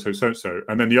male, so,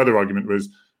 and then the other argument was,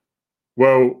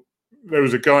 well, there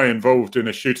was a guy involved in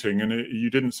a shooting, and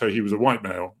you didn't say he was a white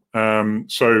male.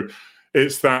 So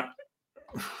it's that,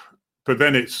 but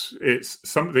then it's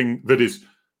something that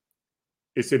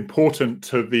it's important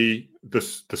to the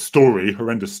story,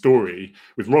 horrendous story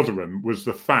with Rotherham, was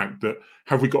the fact that,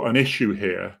 have we got an issue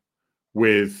here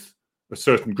with a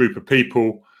certain group of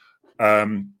people,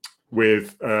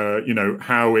 with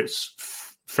how it's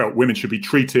felt women should be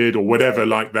treated, or whatever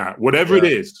like that, whatever it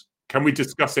is. Can we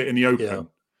discuss it in the open?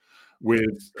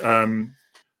 With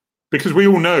because we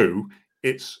all know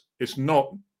it's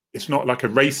not like a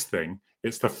race thing.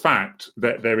 It's the fact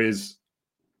that there is,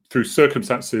 through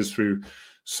circumstances, through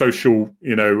social,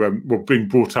 being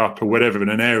brought up or whatever in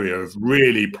an area of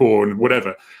really poor and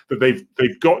whatever, that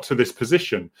they've got to this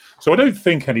position. So I don't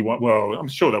think anyone. Well, I'm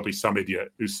sure there'll be some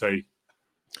idiot who say,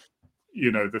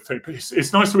 the thing.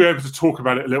 It's nice to be able to talk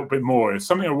about it a little bit more. It's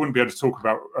something I wouldn't be able to talk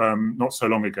about not so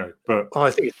long ago. But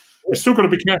I think you've still got to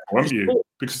be careful, haven't you?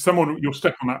 Because you'll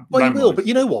step on that. Well, you will. But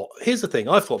you know what? Here's the thing.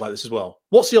 I've thought about this as well.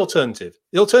 What's the alternative?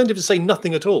 The alternative is to say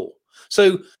nothing at all.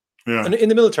 So, and in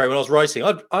the military, when I was writing,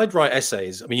 I'd write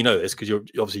essays. I mean, you know this because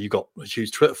you've got a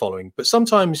huge Twitter following. But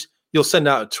sometimes you'll send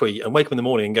out a tweet and wake up in the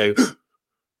morning and go,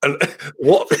 and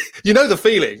what? You know the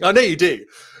feeling. I know you do.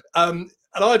 And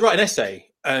I'd write an essay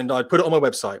and I'd put it on my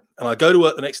website, and I'd go to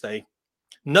work the next day,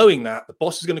 knowing that the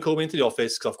boss is going to call me into the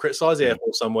office because I've criticised the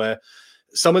airport somewhere.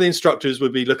 Some of the instructors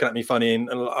would be looking at me funny, and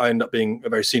I end up being a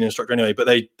very senior instructor anyway. But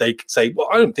they say, "Well,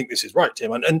 I don't think this is right, Tim."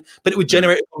 But it would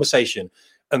generate a conversation,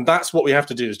 and that's what we have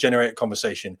to do: is generate a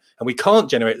conversation. And we can't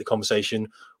generate the conversation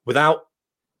without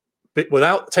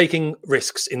taking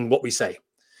risks in what we say.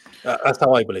 That's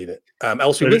how I believe it.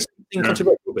 Else we miss something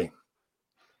controversial.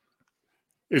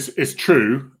 It's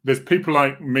true. There's people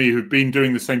like me who've been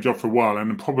doing the same job for a while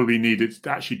and probably needed.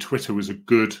 Actually, Twitter was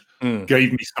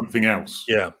gave me something else.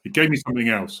 Yeah, it gave me something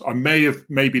else. I may have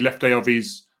maybe left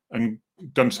ARVs and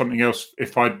done something else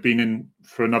if I'd been in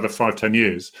for another 5-10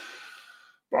 years.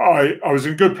 But I was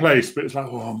in a good place. But it's like,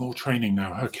 more training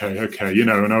now. Okay, and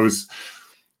I was.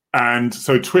 And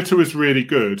so Twitter was really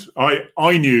good.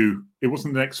 I knew it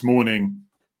wasn't the next morning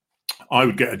I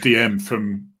would get a DM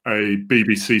from a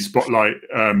BBC Spotlight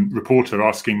reporter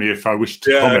asking me if I wished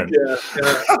to comment.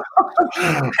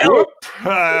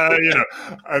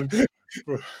 And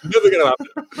never going to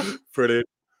happen. Brilliant.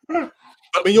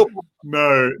 I mean,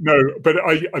 no, but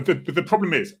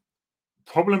the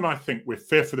problem I think with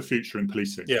fear for the future in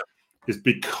policing is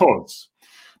because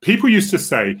people used to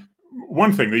say,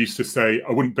 one thing they used to say,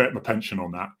 I wouldn't bet my pension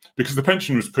on that, because the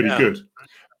pension was pretty good.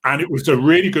 And it was a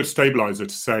really good stabilizer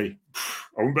to say,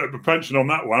 I won't bet my pension on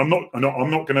that one. I'm not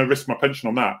going to risk my pension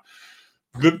on that.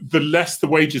 The less the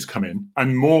wages come in,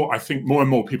 and more, I think more and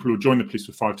more people will join the police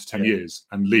for 5 to 10 years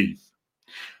and leave.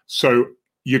 So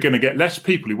you're going to get less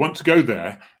people who want to go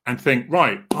there and think,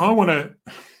 right, I want to,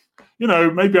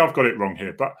 maybe I've got it wrong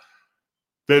here, but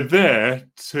they're there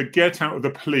to get out of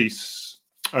the police,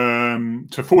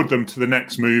 to forward them to the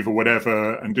next move or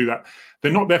whatever and do that.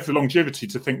 They're not there for the longevity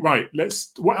to think, right,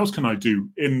 what else can I do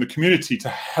in the community to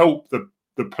help the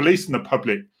police and the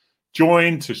public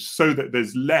join, so that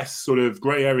there's less sort of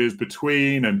grey areas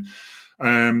between. And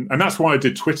that's why I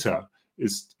did Twitter,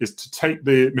 is to take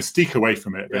the mystique away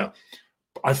from it. Yeah.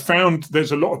 I found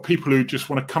there's a lot of people who just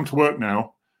want to come to work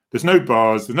now. There's no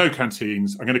bars, there's no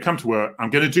canteens. I'm going to come to work. I'm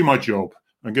going to do my job.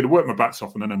 I'm going to work my backs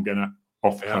off, and then I'm going to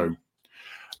off home.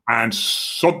 And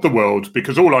sod the world,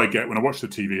 because all I get when I watch the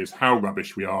TV is how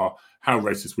rubbish we are, how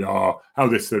racist we are, how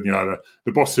this and the other.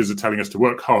 The bosses are telling us to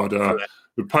work harder.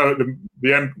 The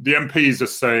MPs are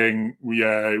saying,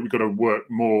 we've got to work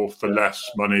more for less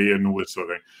money and all this sort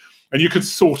of thing. And you could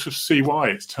sort of see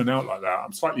why it's turned out like that.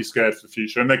 I'm slightly scared for the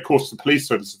future. And then, of course, the police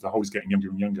services are always getting younger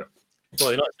and younger. Well,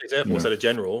 the United States Air Force had a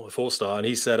general, a 4-star, and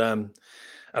he said,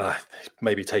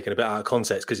 maybe taken a bit out of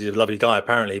context because he's a lovely guy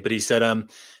apparently, but he said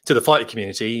to the fighter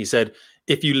community, he said,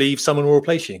 if you leave, someone will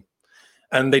replace you.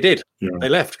 And they did. They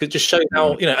left, because it just showed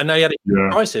how, and now he had a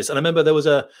crisis. And I remember there was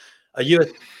a US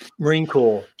Marine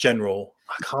Corps general,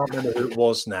 I can't remember who it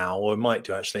was now, or it might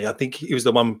do actually. I think he was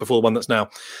the one before the one that's now.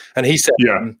 And he said,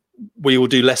 we will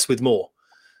do less with more.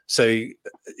 So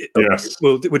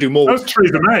we'll do more. That was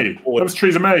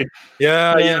Theresa May.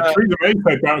 Yeah. Theresa May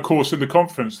said that, of course, in the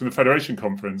conference, in the Federation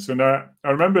conference. And I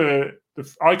remember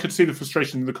I could see the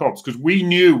frustration in the cops, because we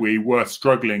knew we were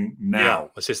struggling now. Yeah,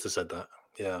 my sister said that.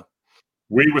 Yeah.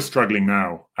 We were struggling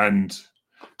now. And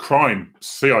crime,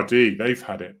 CID, they've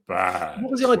had it bad.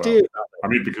 What was the idea about that? I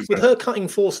mean, because with her cutting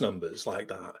force numbers like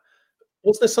that,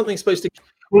 was there something supposed to...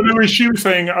 Well, no, she was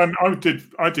saying, I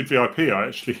did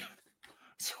VIP,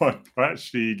 So I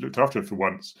actually looked after her for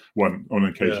one on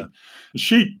occasion.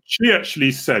 Yeah. She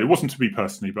actually said, it wasn't to me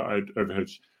personally, but I overheard.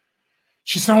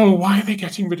 She said, "Oh, why are they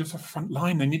getting rid of the front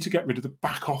line? They need to get rid of the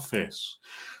back office."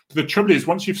 But the trouble is,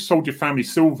 once you've sold your family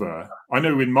silver, I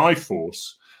know in my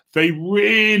force, they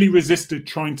really resisted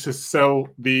trying to sell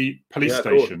the police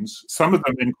stations. Some of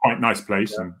them in quite nice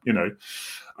place, and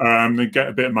they get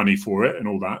a bit of money for it and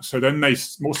all that. So then they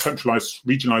more centralized,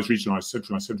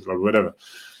 regionalized, or whatever.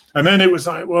 And then it was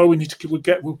like, well,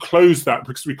 we'll close that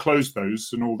because we closed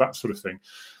those and all that sort of thing.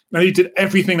 And he did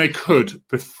everything they could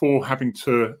before having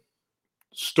to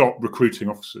stop recruiting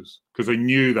officers, because they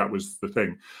knew that was the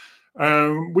thing.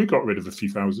 We got rid of a few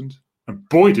thousand, and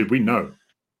boy, did we know.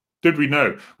 Did we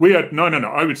know? We had no.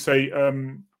 I would say,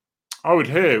 I would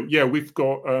hear, we've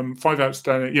got 5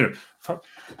 outstanding.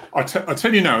 I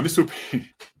tell you now, and this will be.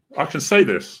 I can say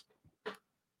this.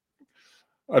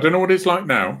 I don't know what it's like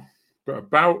now. But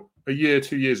about a year,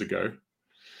 2 years ago,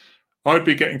 I'd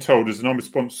be getting told as an armed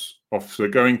response officer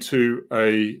going to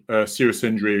a serious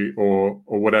injury or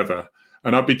whatever,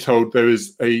 and I'd be told there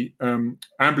is a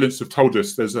ambulance have told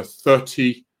us there's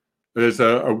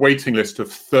a waiting list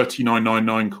of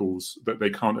 3999 calls that they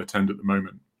can't attend at the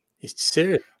moment. It's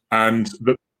serious. And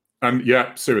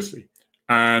seriously.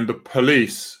 And the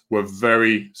police were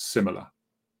very similar.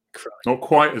 Christ. Not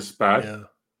quite as bad. Yeah.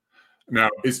 Now,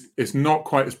 it's not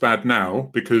quite as bad now,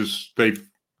 because they've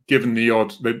given the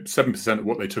 7% of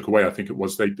what they took away. I think it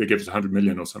was they gave us 100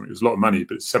 million or something. It was a lot of money,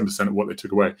 but it's 7% of what they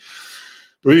took away.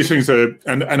 But these things are,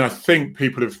 and I think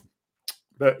people have.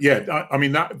 But I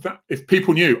mean that if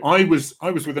people knew, I was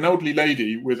with an elderly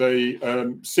lady with a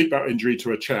seatbelt injury to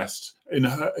her chest in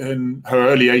her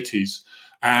early 80s,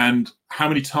 and how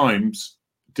many times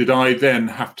did I then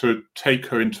have to take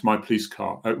her into my police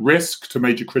car at risk to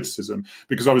major criticism,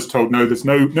 because I was told, no, there's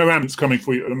no ambulance coming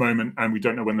for you at the moment, and we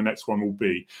don't know when the next one will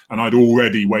be. And I'd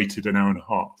already waited an hour and a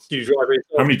half. You drive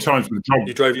yourself? How many times with the job?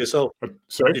 You drove yourself?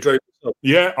 Sorry? You drove yourself?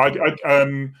 Yeah, I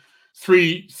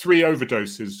three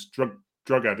overdoses,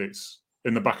 drug addicts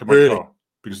in the back of my car,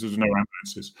 because there was no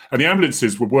ambulances. And the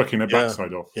ambulances were working their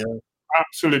backside off. Yeah.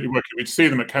 absolutely working. We'd see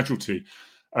them at Casualty,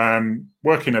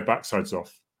 working their backsides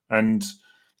off, and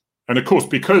of course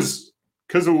because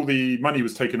all the money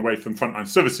was taken away from frontline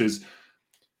services,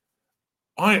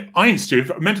 I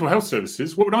instituted mental health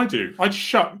services. What would I do?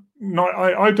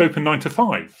 I'd open 9 to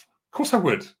 5. Of course I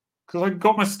would, because I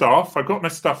got my staff. I got my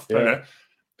stuff there.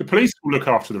 The police will look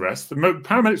after the rest. The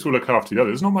paramedics will look after the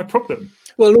others. It's not my problem.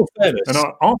 Well, in all fairness,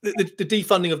 the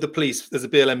defunding of the police, there's a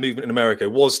BLM movement in America,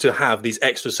 was to have these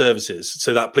extra services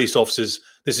so that police officers,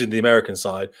 this is the American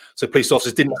side, so police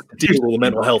officers didn't have to deal with all the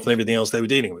mental health and everything else they were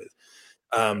dealing with.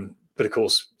 But of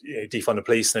course, defund the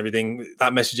police and everything,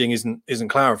 that messaging isn't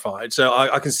clarified. So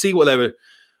I can see what they were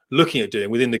looking at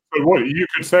doing within the. But what you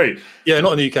could say,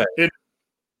 not in the UK.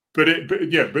 But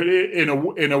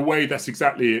in a way, that's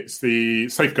exactly, it's the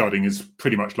safeguarding is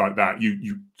pretty much like that.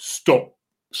 You stop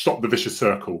the vicious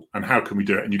circle, and how can we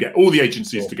do it? And you get all the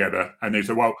agencies together, and they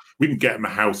say, well, we can get them a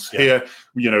house here,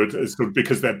 sort of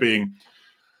because they're being.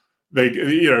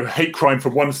 Hate crime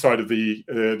from one side of the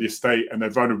estate, and they're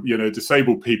vulnerable,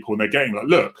 disabled people, and they're getting like,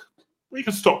 look, we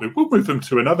can stop them. We'll move them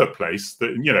to another place that,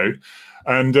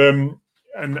 and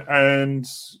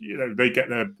they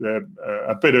get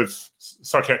a bit of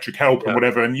psychiatric help and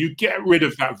whatever, and you get rid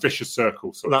of that vicious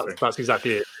circle. That's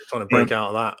exactly it. Trying to break out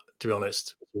of that, to be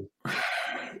honest.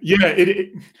 Yeah,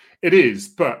 it is.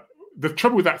 But the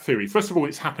trouble with that theory, first of all,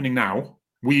 it's happening now.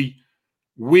 We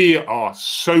are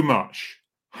so much.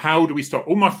 How do we stop?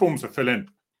 All my forms to fill in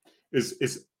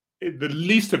is the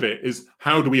least of it is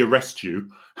how do we arrest you?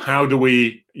 How do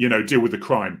we, deal with the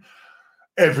crime?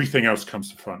 Everything else comes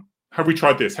to front. Have we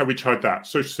tried this? Have we tried that?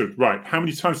 Social service, right? How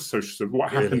many times social service? What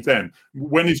happens then?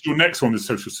 When is your next one? The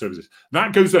social services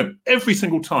that goes in every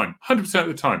single time, 100% of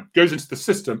the time, goes into the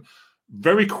system.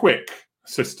 Very quick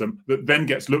system that then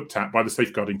gets looked at by the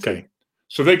safeguarding team.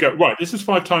 So they go, right, this is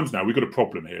 5 times now. We've got a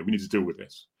problem here. We need to deal with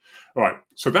this. All right,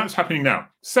 so that's happening now.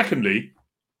 Secondly,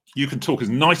 you can talk as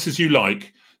nice as you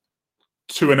like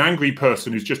to an angry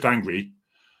person who's just angry,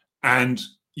 and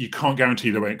you can't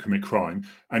guarantee they won't commit crime.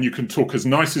 And you can talk as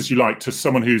nice as you like to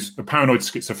someone who's a paranoid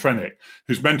schizophrenic,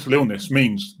 whose mental illness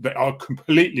means they are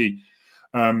completely,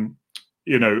 you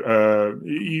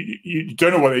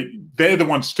don't know what they're the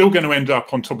ones still going to end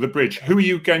up on top of the bridge. Who are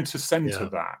you going to send to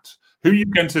that? Who are you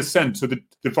going to send to the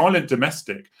violent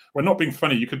domestic? We're not being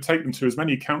funny. You could take them to as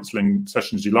many counselling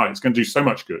sessions as you like. It's going to do so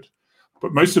much good.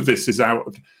 But most of this is out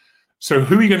of. So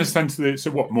who are you going to send to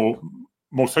so what, more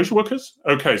social workers?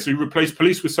 Okay, so you replace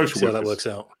police with social workers. How that works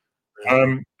out.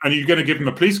 And you're going to give them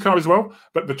a police car as well.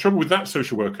 But the trouble with that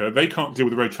social worker, they can't deal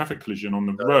with a road traffic collision on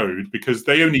the road because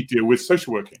they only deal with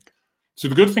social working. So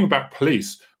the good thing about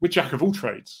police, we're jack of all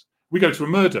trades. We go to a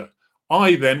murder.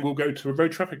 I then will go to a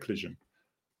road traffic collision.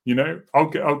 I'll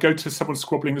go to someone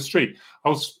squabbling the street.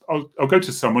 I'll go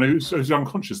to someone who's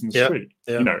unconscious in the street.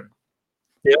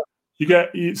 You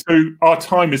get so our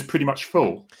time is pretty much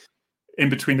full in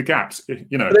between the gaps. But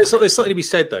there's something to be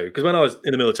said though, because when I was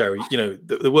in the military,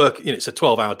 the work, it's a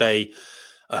 12-hour day.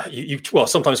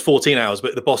 Sometimes 14 hours,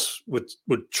 but the boss would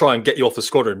try and get you off the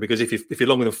squadron because if you're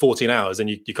longer than 14 hours, then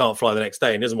you can't fly the next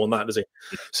day, and he doesn't want that, does he?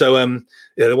 So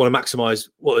they want to maximise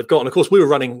what they've got. And of course, we were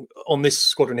running on this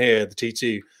squadron here, the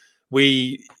T2.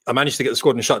 I managed to get the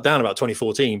squadron shut down about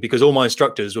 2014 because all my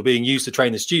instructors were being used to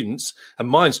train the students, and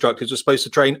my instructors were supposed to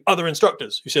train other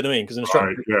instructors. You see what I mean? Because an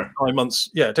instructor, 9 months,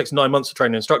 it takes 9 months to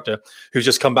train an instructor who's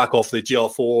just come back off the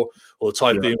GR4 or the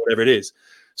Typhoon, whatever it is.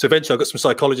 So eventually I got some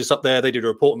psychologists up there. They did a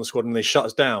report on the squad and they shut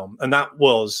us down. And that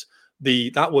was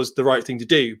the right thing to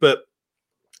do. But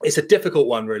it's a difficult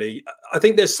one, really. I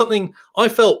think there's something I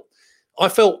felt,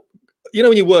 when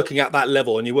you're working at that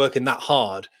level and you're working that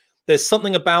hard, there's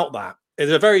something about that.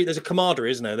 There's a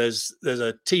camaraderie, isn't there? There's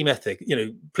a team ethic.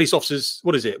 Police officers,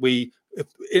 what is it? We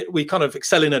kind of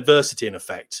excel in adversity, in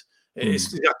effect.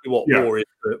 It's exactly what war is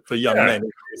for young men.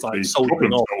 It's like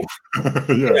soldiering on.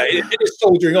 It is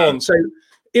soldiering on. So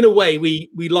in a way, we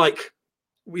like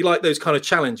those kind of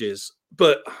challenges.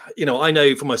 But I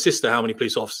know from my sister how many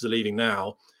police officers are leaving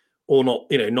now, or not,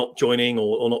 not joining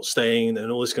or not staying,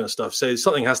 and all this kind of stuff. So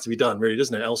something has to be done, really,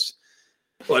 doesn't it? Else,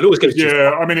 well, it always goes.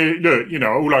 I mean, look,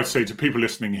 all I say to people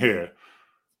listening here,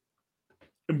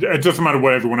 it doesn't matter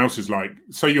what everyone else is like.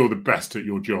 Say you're the best at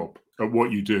your job, at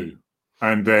what you do,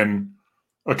 and then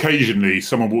occasionally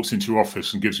someone walks into your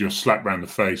office and gives you a slap round the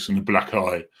face and a black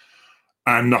eye,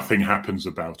 and nothing happens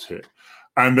about it.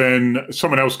 And then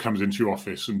someone else comes into your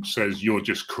office and says, you're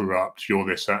just corrupt, you're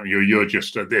this, that, and you're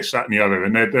just this, that, and the other.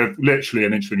 And they're literally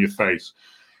an inch in your face.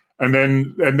 And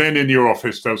then in your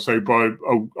office, they'll say,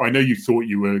 I know you thought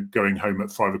you were going home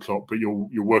at 5 o'clock, but you're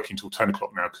working till 10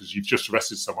 o'clock now because you've just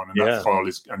arrested someone and that file and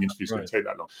the interview's going to take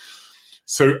that long.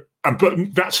 So,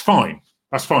 but that's fine.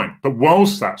 That's fine. But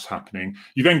whilst that's happening,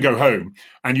 you then go home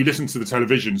and you listen to the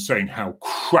television saying how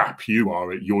crap you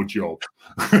are at your job.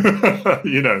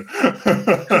 You know,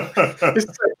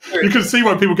 you can see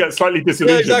why people get slightly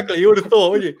disillusioned. Yeah, exactly. You would have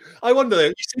thought, wouldn't you? I wonder, though,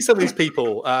 you see some of these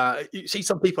people, you see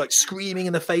some people like screaming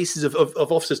in the faces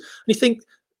of officers, and you think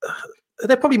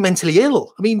they're probably mentally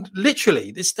ill. I mean,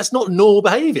 literally, that's not normal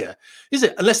behavior, is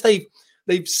it? Unless they've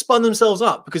spun themselves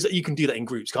up, because you can do that in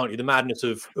groups, can't you? The madness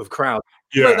of crowd.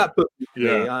 Yeah. Like that book.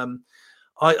 Yeah.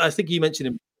 I think you mentioned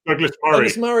him. Douglas Murray.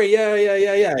 Douglas Murray.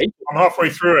 Yeah. I'm halfway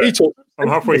through it. I'm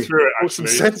halfway through it, actually.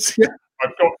 Sense, yeah.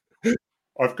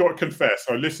 I've got to confess,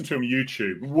 I listened to him on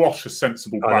YouTube. What a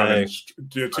sensible balance.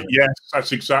 Yes,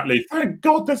 that's exactly. Thank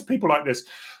God there's people like this.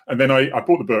 And then I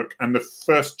bought the book, and the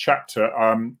first chapter,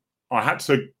 I had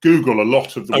to Google a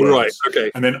lot of the words. Right,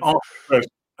 okay. And then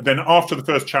after the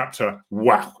first chapter,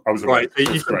 wow, I was right.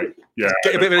 That's great. Yeah,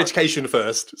 get a bit of an education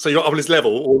first, so you're not on this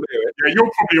level. Yeah, you're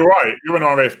probably all right. You're an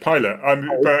RAF pilot,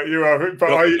 but you're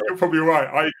probably all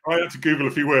right. I had to Google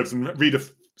a few words and read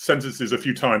sentences a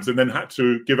few times, and then had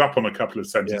to give up on a couple of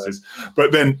sentences. Yeah.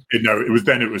 But then,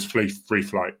 it was free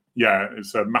flight. Yeah,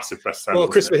 it's a massive bestseller. Well,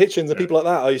 Christopher Hitchens and people like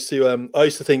that. I used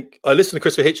to think I listened to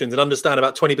Christopher Hitchens and understand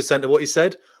about 20% of what he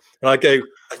said. And I go,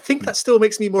 I think that still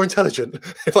makes me more intelligent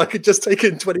if I could just take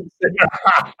in 20%. Yeah.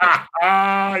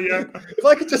 If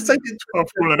I could just take in 20%.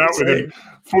 I've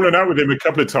fallen out with him a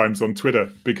couple of times on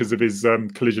Twitter because of his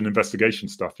collision investigation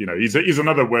stuff. You know, he's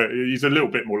another where he's a little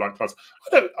bit more like us.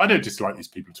 I don't dislike these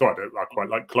people too. I quite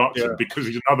like Clarkson because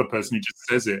he's another person who just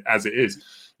says it as it is.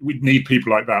 We need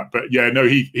people like that. But yeah, no,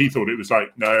 he thought it was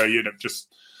like, no, just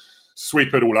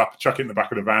sweep it all up, chuck it in the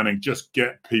back of the van, and just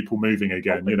get people moving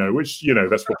again. Which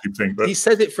that's what people think. But he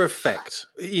says it for effect.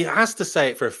 He has to say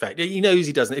it for effect. He knows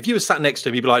he doesn't. If you were sat next to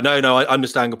him, he'd be like, "No, I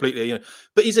understand completely."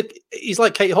 But he's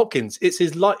like Kate Hopkins. It's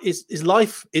his life. His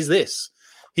life is this.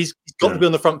 He's got to be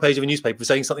on the front page of a newspaper for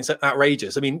saying something so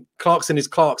outrageous. I mean, Clarkson is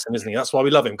Clarkson, isn't he? That's why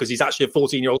we love him, because he's actually a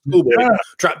 14-year-old schoolboy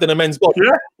trapped in a men's body.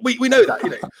 Yeah. We know that. I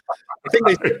think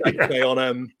they said that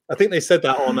on. I think they said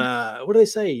that on. What do they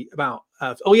say about?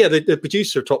 The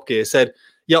producer of Top Gear said,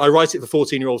 "Yeah, I write it for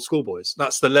 14-year-old schoolboys.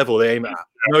 That's the level they aim at."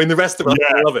 Knowing the rest of us,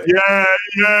 love it. Yeah,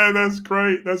 that's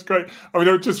great. That's great. I mean,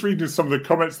 I was just reading some of the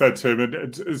comments there, Tim, and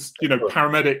it's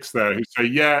paramedics there who say,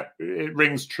 "Yeah, it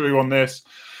rings true on this."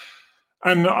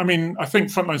 And I mean, I think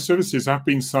frontline services have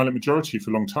been silent majority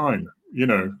for a long time,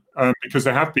 because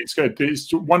they have been scared.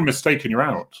 It's one mistake and you're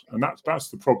out, and that's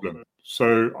the problem.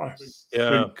 So I think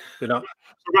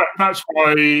that's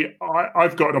why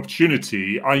I've got an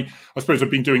opportunity. I suppose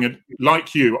I've been doing it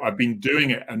like you. I've been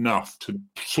doing it enough to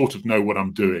sort of know what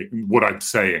I'm doing, what I'm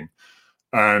saying,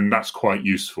 and that's quite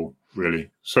useful,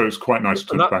 really. So it's quite nice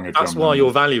to bang it. That's why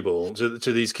you're valuable to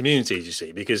these communities, you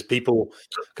see, because people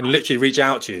can literally reach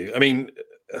out to you. I mean,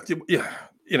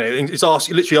 it's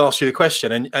literally ask you a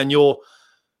question, and you're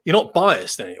not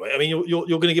biased anyway. I mean, you're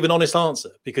going to give an honest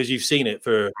answer because you've seen it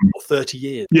for 30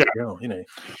 years. Yeah,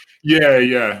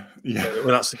 Yeah. Well,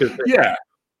 that's a good thing. Yeah.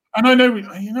 And I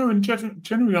know, and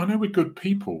generally, I know we're good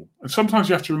people. And sometimes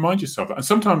you have to remind yourself that. And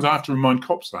sometimes I have to remind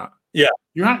cops that. Yeah.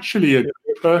 You're actually a good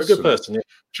person. A good person, yeah.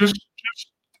 Just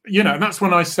and that's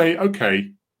when I say,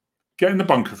 okay, get in the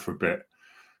bunker for a bit,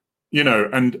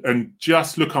 and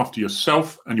just look after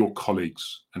yourself and your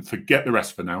colleagues and forget the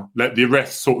rest for now. Let the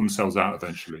rest sort themselves out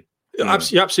eventually. You're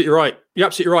absolutely right. You're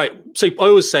absolutely right. So I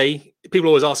always say, people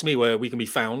always ask me where we can be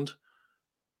found.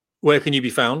 Where can you be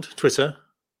found? Twitter.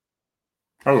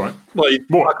 All right. Well,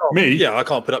 me? Yeah, I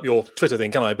can't put up your Twitter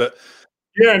thing, can I? But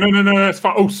yeah, no, that's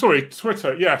fine. Oh, sorry,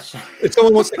 Twitter. Yes. If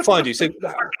someone wants to find you, so I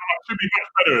should be much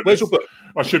better at where's this. your book?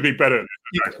 I should be better at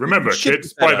this. Remember,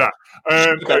 kids, buy that.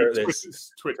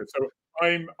 Twitter. So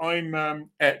I'm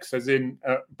X, as in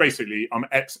basically I'm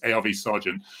X ARV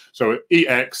Sergeant. So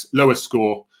EX lower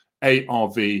score,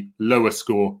 ARV lower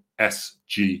score,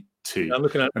 SGT. I'm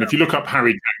looking at. And if you look up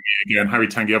Harry Tanguy again, Harry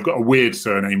Tanguy, I've got a weird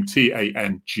surname,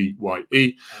 TANGYE.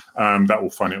 That will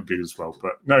find it on Google as well.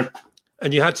 But no.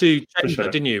 And you had to change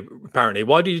that, didn't you? Apparently,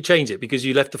 why did you change it? Because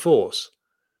you left the force.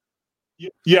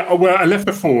 Yeah, well, I left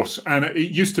the force, and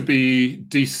it used to be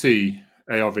DC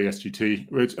ARV SGT.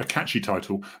 It's a catchy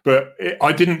title, but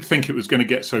I didn't think it was going to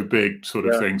get so big, sort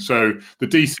of thing. So the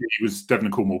DC was Devon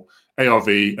and Cornwall, ARV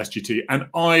SGT, and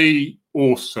I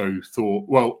also thought,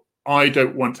 well, I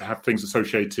don't want to have things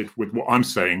associated with what I'm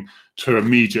saying to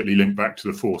immediately link back to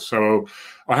the force. So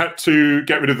I had to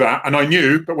get rid of that. And I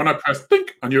knew, but when I pressed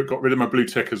think, I knew it got rid of my blue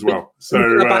tick as well. So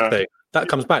that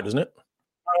comes back, doesn't it?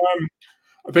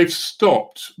 They've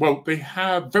stopped. Well, they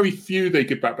have very few they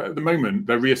give back, but at the moment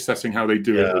they're reassessing how they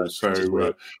do it. So,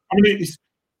 I mean,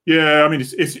 Yeah, I mean,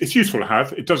 it's useful to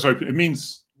have. It does open. It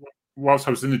means whilst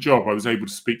I was in the job, I was able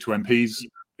to speak to MPs,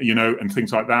 and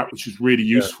things like that, which is really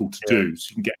useful to do.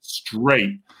 So you can get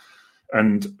straight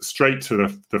to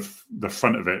the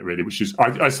front of it, really. Which is,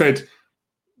 I said,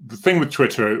 the thing with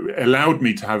Twitter, it allowed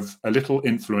me to have a little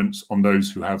influence on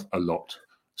those who have a lot.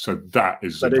 So that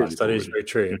is very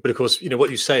true. Yeah. But of course,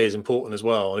 what you say is important as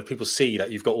well. And if people see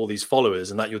that you've got all these followers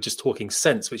and that you're just talking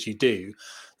sense, which you do,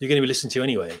 you're going to be listened to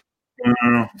anyway.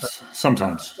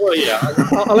 Sometimes. Well, yeah,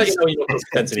 I'll let you know you're not talking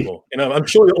sense anymore. I'm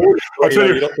sure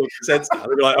you're not talking sense now.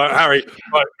 They'll be like, all right, Harry.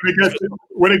 Right,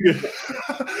 when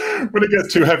it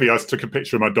gets too heavy, I just took a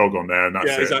picture of my dog on there, and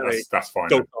that's it. Exactly. That's fine.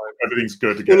 Everything's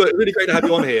good again. Well, look, really great to have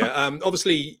you on here.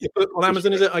 Obviously, your book on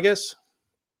Amazon, is it? I guess.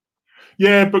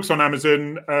 Yeah, books on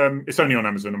Amazon. It's only on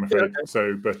Amazon, I'm afraid. Yeah, okay.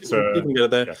 So, but you can go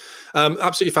there. Yeah.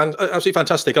 Absolutely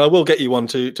fantastic. And I will get you one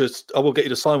I will get you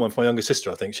to sign one for my younger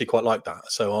sister. I think she quite liked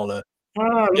that. So I'll.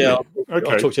 I'll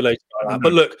talk to you later about that.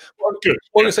 But look, what I'm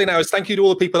going to say now is thank you to all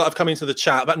the people that have come into the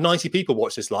chat. About 90 people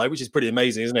watch this live, which is pretty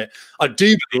amazing, isn't it? I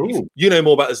do believe you know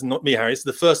more about this than not me, Harry. It's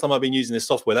the first time I've been using this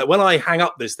software. That when I hang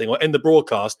up this thing or end the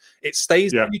broadcast, it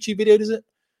stays in the YouTube video, does it?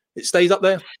 It stays up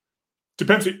there?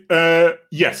 Depends.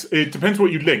 Yes, it depends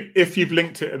what you link. If you've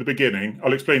linked it at the beginning,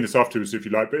 I'll explain this afterwards if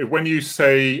you like. But when you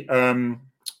say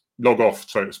log off,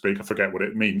 so to speak, I forget what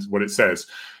it means, what it says.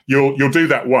 You'll do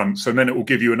that once, and then it will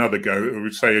give you another go. It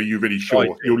will say, "Are you really sure?" Right.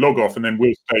 You'll log off, and then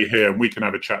we'll stay here, and we can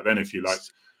have a chat then if you like.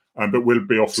 But we'll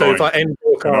be offline. So if I end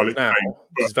broadcast now,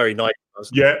 this is very nice.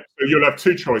 Yeah, so you'll have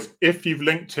two choices. If you've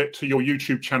linked it to your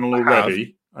YouTube channel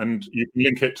already, and you can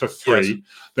link it to 3,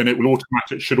 then it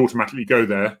should automatically go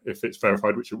there if it's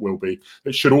verified, which it will be.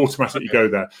 It should automatically go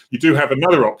there. You do have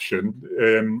another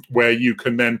option where you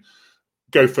can then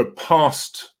go for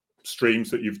past streams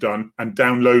that you've done and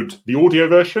download the audio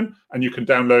version, and you can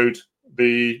download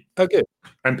the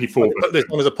MP4 version. This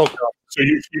one is a podcast. So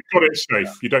you've got it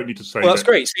safe. You don't need to save it. Well, that's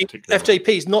great. See, FJP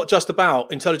is not just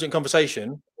about intelligent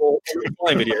conversation or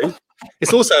online videos.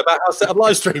 It's also about how to set up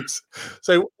live streams.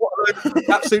 So what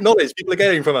absolute knowledge people are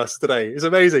getting from us today is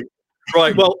amazing.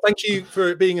 Right. Well, thank you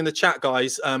for being in the chat,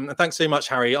 guys. And thanks so much,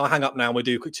 Harry. I'll hang up now and we'll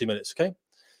do a quick 2 minutes, okay?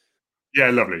 Yeah,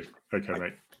 lovely. Okay,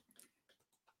 mate.